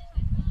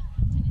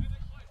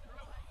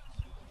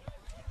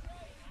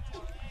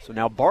 So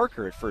now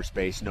Barker at first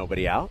base,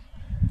 nobody out.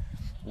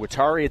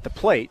 Watari at the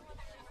plate,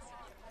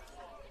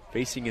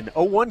 facing an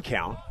 0-1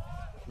 count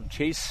from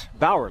Chase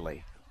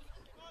Bowerly.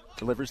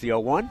 Delivers the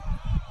 0-1.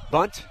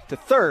 Bunt to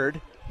third.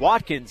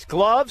 Watkins,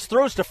 gloves,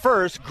 throws to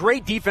first.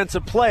 Great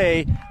defensive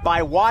play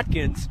by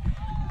Watkins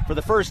for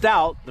the first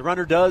out. The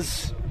runner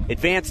does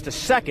advance to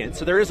second,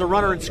 so there is a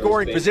runner in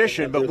scoring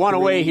position, but 1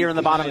 away here in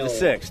the bottom of the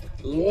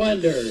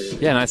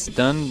 6th. Yeah, nice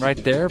done right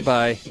there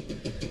by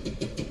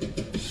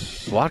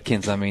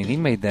Watkins. I mean, he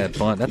made that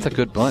bunt. That's a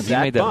good bunt.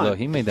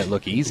 He made that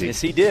look easy.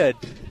 Yes, he did.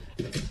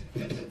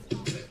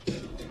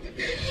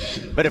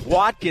 But if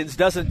Watkins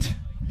doesn't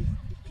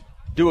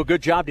do a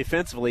good job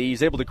defensively,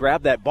 he's able to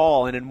grab that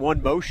ball and in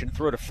one motion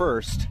throw it to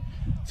first.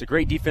 It's a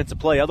great defensive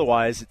play.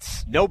 Otherwise,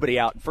 it's nobody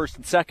out in first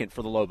and second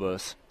for the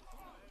Lobos.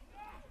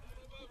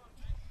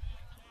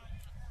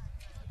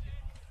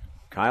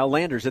 Kyle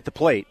Landers at the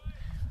plate.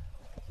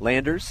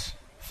 Landers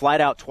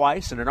flat out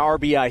twice and an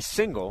RBI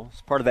single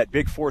as part of that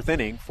big 4th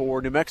inning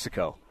for New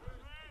Mexico.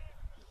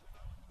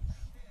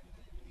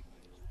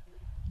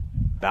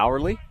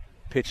 Bowerly,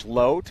 pitch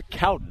low to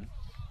Cowden.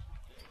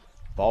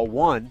 Ball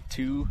 1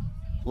 to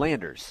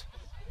Landers.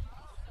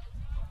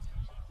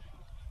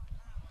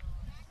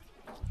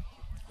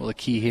 Well, the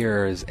key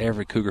here is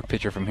every Cougar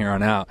pitcher from here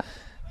on out,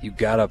 you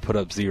got to put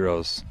up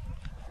zeros.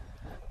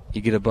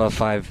 You get above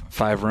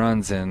five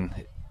runs, and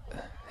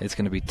it's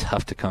going to be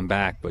tough to come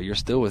back, but you're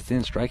still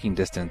within striking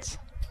distance.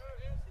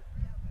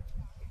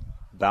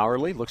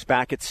 Bowerly looks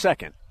back at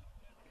second.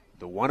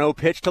 The 1-0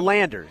 pitch to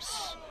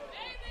Landers.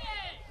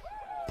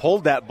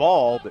 Pulled that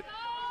ball, but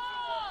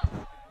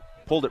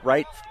pulled it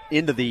right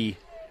into the...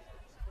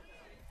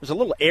 There's a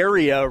little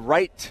area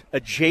right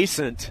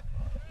adjacent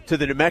to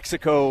the New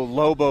Mexico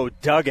Lobo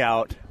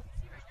dugout.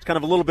 It's kind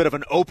of a little bit of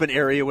an open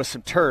area with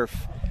some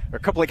turf. There are a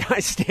couple of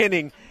guys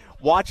standing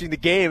watching the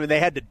game, and they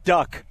had to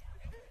duck.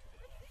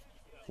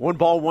 1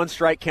 ball, 1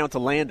 strike count to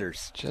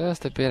Landers.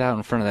 Just a bit out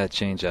in front of that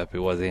changeup, it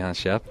was, huh,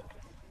 Shep?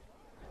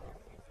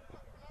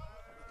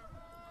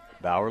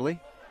 Bowerly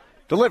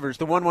delivers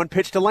the 1-1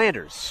 pitch to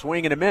Landers.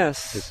 Swing and a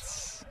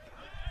miss.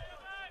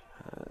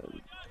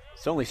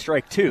 It's only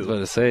strike 2. I was about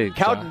to say,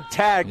 Cowden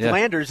tagged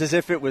Landers as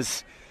if it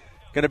was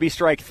going to be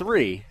strike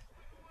 3.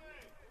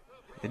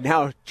 And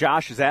now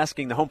Josh is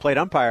asking the home plate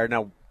umpire,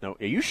 now, are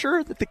you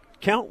sure that the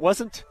count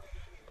wasn't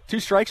 2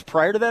 strikes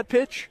prior to that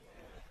pitch?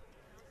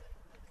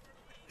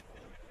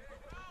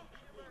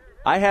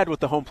 I had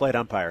what the home plate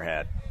umpire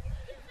had.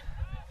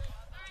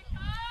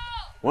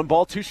 1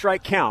 ball, 2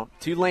 strike count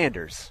to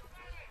Landers.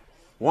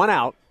 1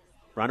 out.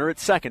 Runner at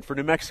second for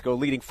New Mexico,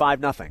 leading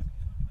 5-0.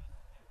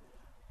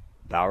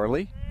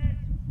 Bowerly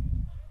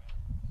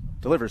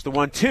delivers the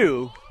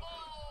 1-2.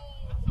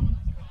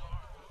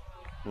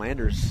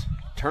 Landers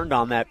turned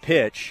on that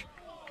pitch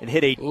and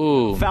hit a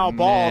foul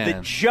ball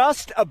that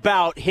just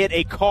about hit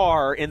a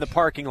car in the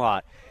parking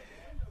lot.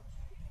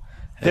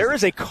 There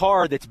is a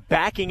car that's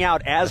backing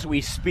out as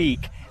we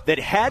speak that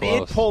had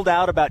it pulled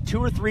out about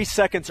 2 or 3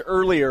 seconds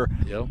earlier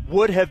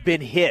would have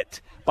been hit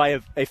by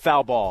a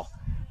foul ball.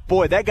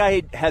 Boy, that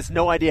guy has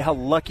no idea how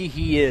lucky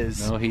he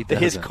is that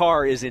his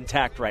car is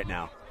intact right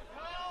now.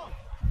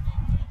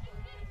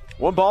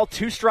 1 ball,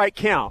 2 strike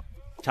count.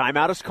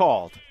 Timeout is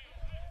called.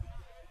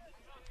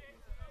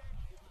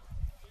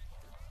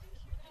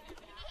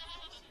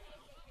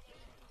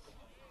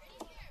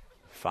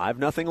 Five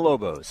nothing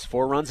Lobos.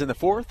 4 runs in the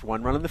 4th,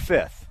 1 run in the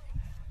 5th.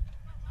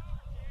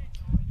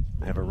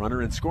 I have a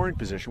runner in scoring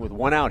position with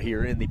 1 out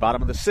here in the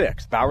bottom of the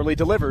 6th. Bowerly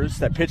delivers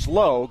that pitch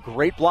low.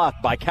 Great block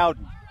by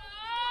Cowden.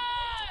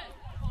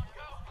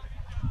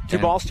 2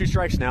 balls, 2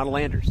 strikes now to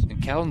Landers.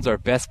 And Cowden's our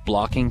best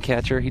blocking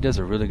catcher. He does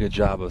a really good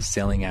job of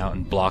sailing out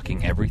and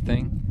blocking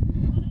everything.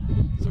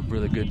 It's a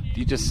really good.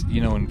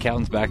 When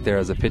Cowden's back there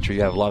as a pitcher,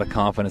 you have a lot of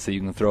confidence that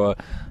you can throw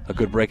a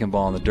good breaking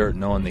ball in the dirt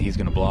knowing that he's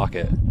going to block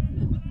it.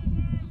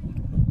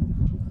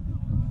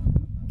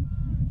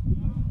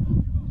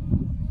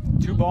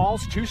 2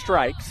 balls, 2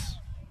 strikes,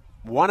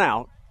 1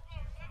 out.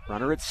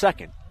 Runner at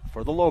second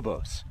for the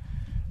Lobos.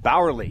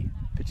 Bowerly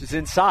pitches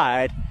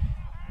inside.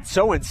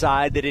 So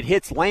inside that it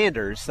hits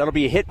Landers. That'll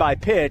be a hit by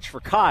pitch for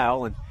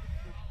Kyle, and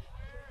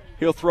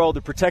he'll throw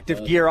the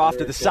protective gear off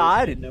to the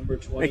side and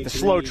make the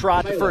slow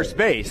trot to first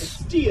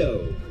base.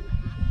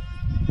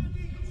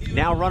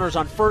 Now runners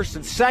on first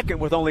and second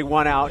with only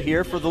 1 out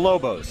here for the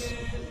Lobos.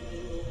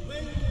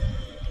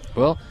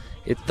 Well,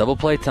 it's double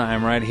play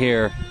time right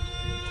here.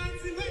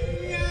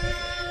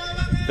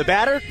 The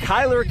batter,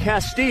 Kyler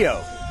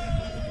Castillo,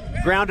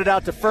 grounded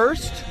out to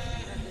first,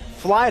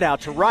 flied out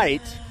to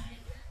right,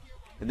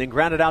 and then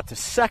grounded out to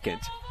second.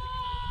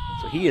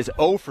 So he is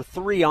 0 for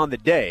 3 on the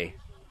day.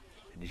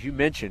 And as you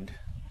mentioned,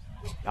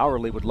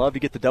 Bowerly would love to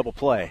get the double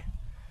play.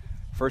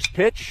 First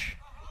pitch,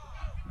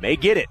 may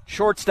get it.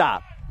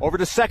 Shortstop, over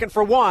to second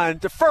for 1.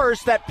 To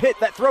first, that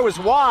throw is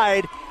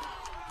wide.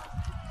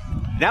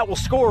 That will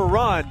score a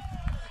run.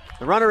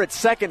 The runner at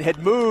second had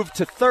moved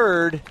to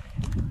third.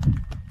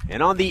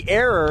 And on the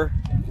error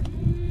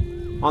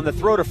on the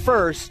throw to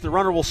first, the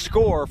runner will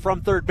score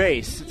from third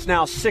base. It's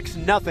now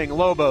 6-0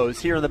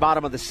 Lobos here in the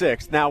bottom of the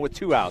 6th, now with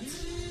 2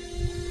 outs.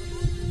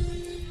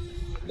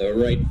 The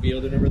right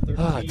fielder, number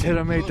 13.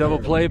 Taylor made double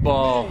play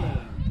ball.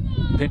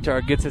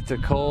 Pintar gets it to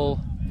Cole,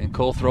 and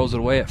Cole throws it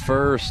away at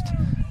first.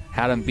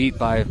 Had him beat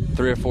by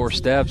 3 or 4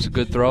 steps. A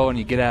good throw, and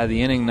you get out of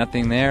the inning,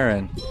 nothing there,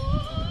 and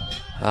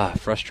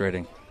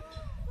frustrating.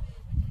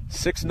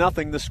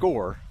 6-0 the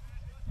score.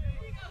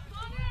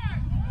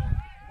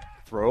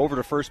 Throw over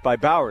to first by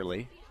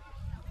Bowerly.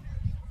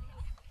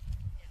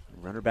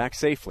 Runner back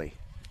safely.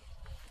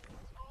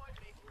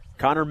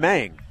 Connor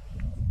Mang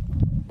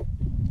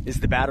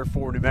is the batter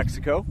for New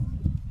Mexico.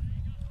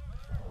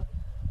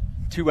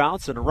 2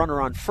 outs and a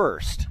runner on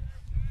first.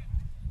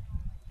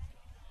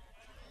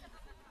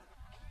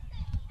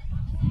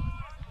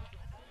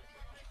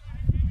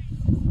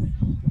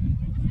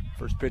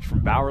 First pitch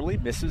from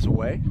Bowerly misses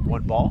away.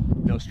 1 ball,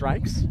 no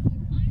strikes.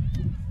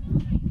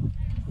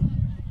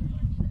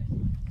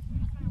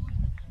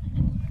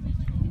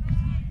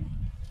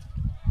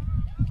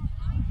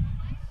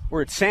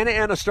 We're at Santa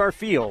Ana Star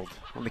Field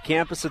on the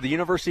campus of the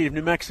University of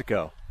New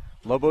Mexico.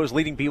 Lobos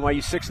leading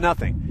BYU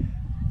 6-0.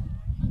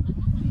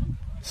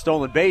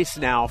 Stolen base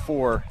now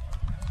for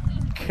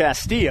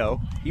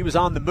Castillo. He was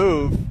on the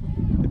move.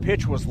 The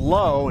pitch was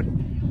low,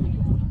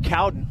 and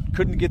Cowden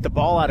couldn't get the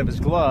ball out of his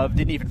glove,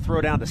 didn't even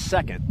throw down to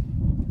second.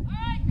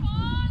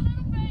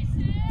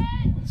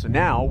 So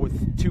now,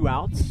 with 2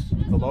 outs,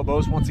 the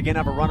Lobos once again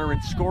have a runner in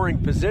scoring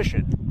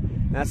position.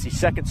 And that's the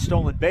second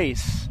stolen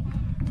base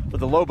for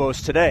the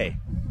Lobos today.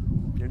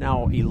 They're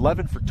now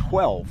 11 for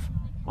 12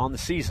 on the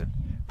season.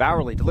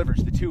 Bowerly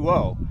delivers the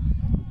 2-0.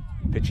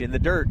 Pitch in the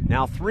dirt,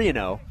 now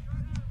 3-0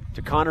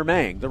 to Connor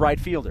Mang, the right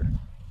fielder.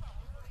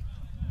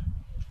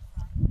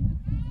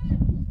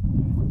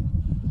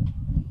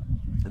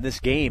 And this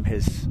game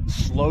has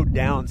slowed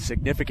down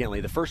significantly.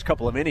 The first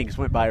couple of innings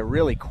went by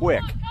really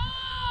quick.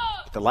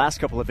 But the last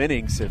couple of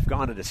innings have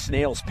gone at a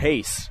snail's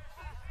pace.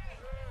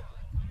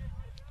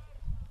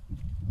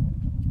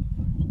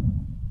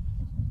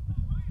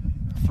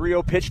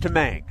 .30 pitch to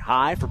Mang.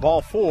 High for ball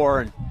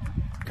 4, and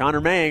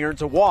Connor Mang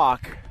earns a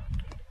walk.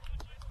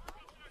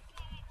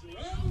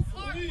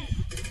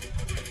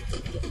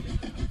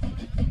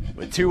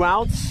 With 2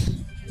 outs,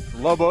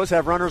 Lobos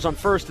have runners on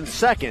first and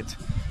second,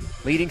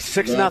 leading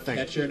 6-0.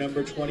 Catcher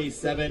number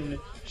 27,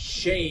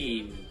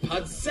 Shane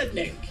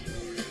Podsednik.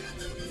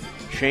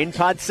 Shane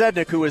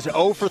Podsednik, who is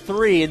 0 for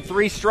 3 and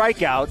 3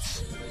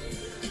 strikeouts.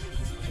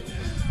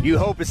 You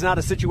hope it's not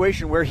a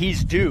situation where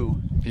he's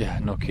due. Yeah,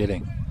 no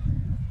kidding.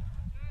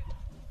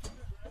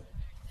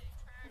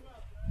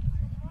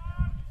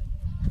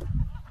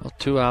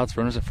 2 outs,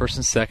 runners at first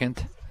and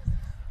second.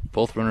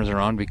 Both runners are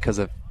on because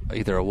of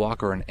either a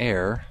walk or an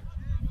error.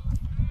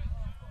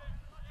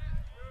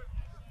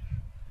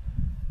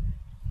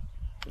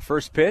 The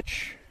first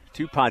pitch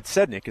to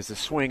Podsednik is a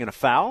swing and a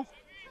foul.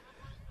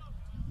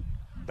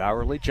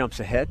 Bowerly jumps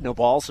ahead, no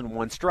balls and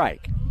 1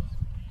 strike.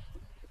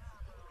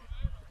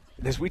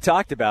 And as we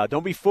talked about,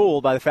 don't be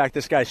fooled by the fact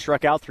this guy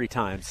struck out 3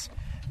 times.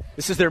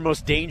 This is their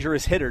most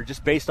dangerous hitter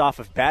just based off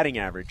of batting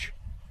average.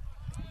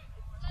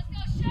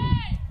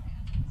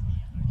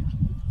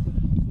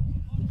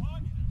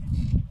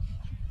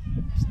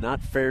 He's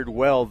not fared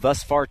well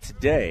thus far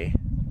today.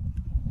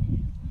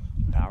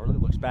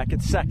 Bowerly looks back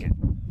at second.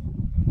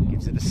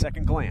 Gives it a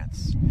second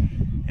glance.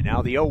 And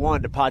now the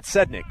 0-1 to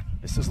Podsednik.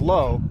 This is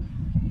low.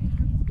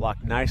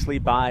 Blocked nicely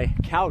by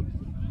Cowden.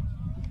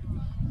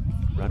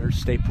 Runners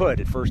stay put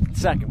at first and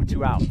second with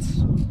 2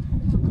 outs.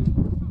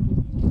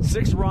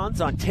 6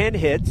 runs on 10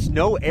 hits,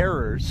 no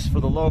errors for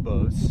the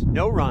Lobos.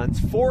 No runs,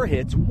 4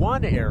 hits,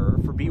 1 error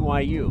for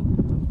BYU.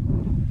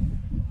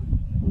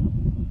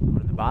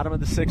 We're at the bottom of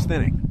the 6th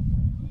inning.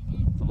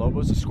 The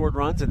Lobos have scored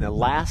runs in the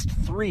last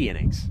 3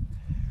 innings.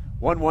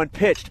 1-1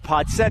 pitch to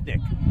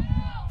Podsednik.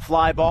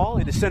 Fly ball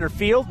into center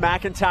field.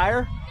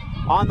 McIntyre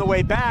on the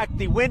way back.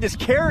 The wind is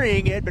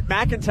carrying it, but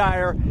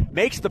McIntyre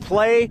makes the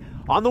play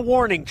on the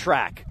warning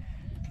track.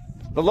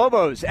 The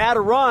Lobos add a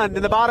run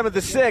in the bottom of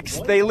the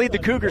 6th. They lead the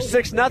Cougars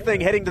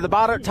 6-0, heading to the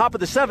top of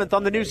the 7th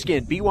on the new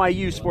skin,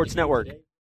 BYU Sports Network.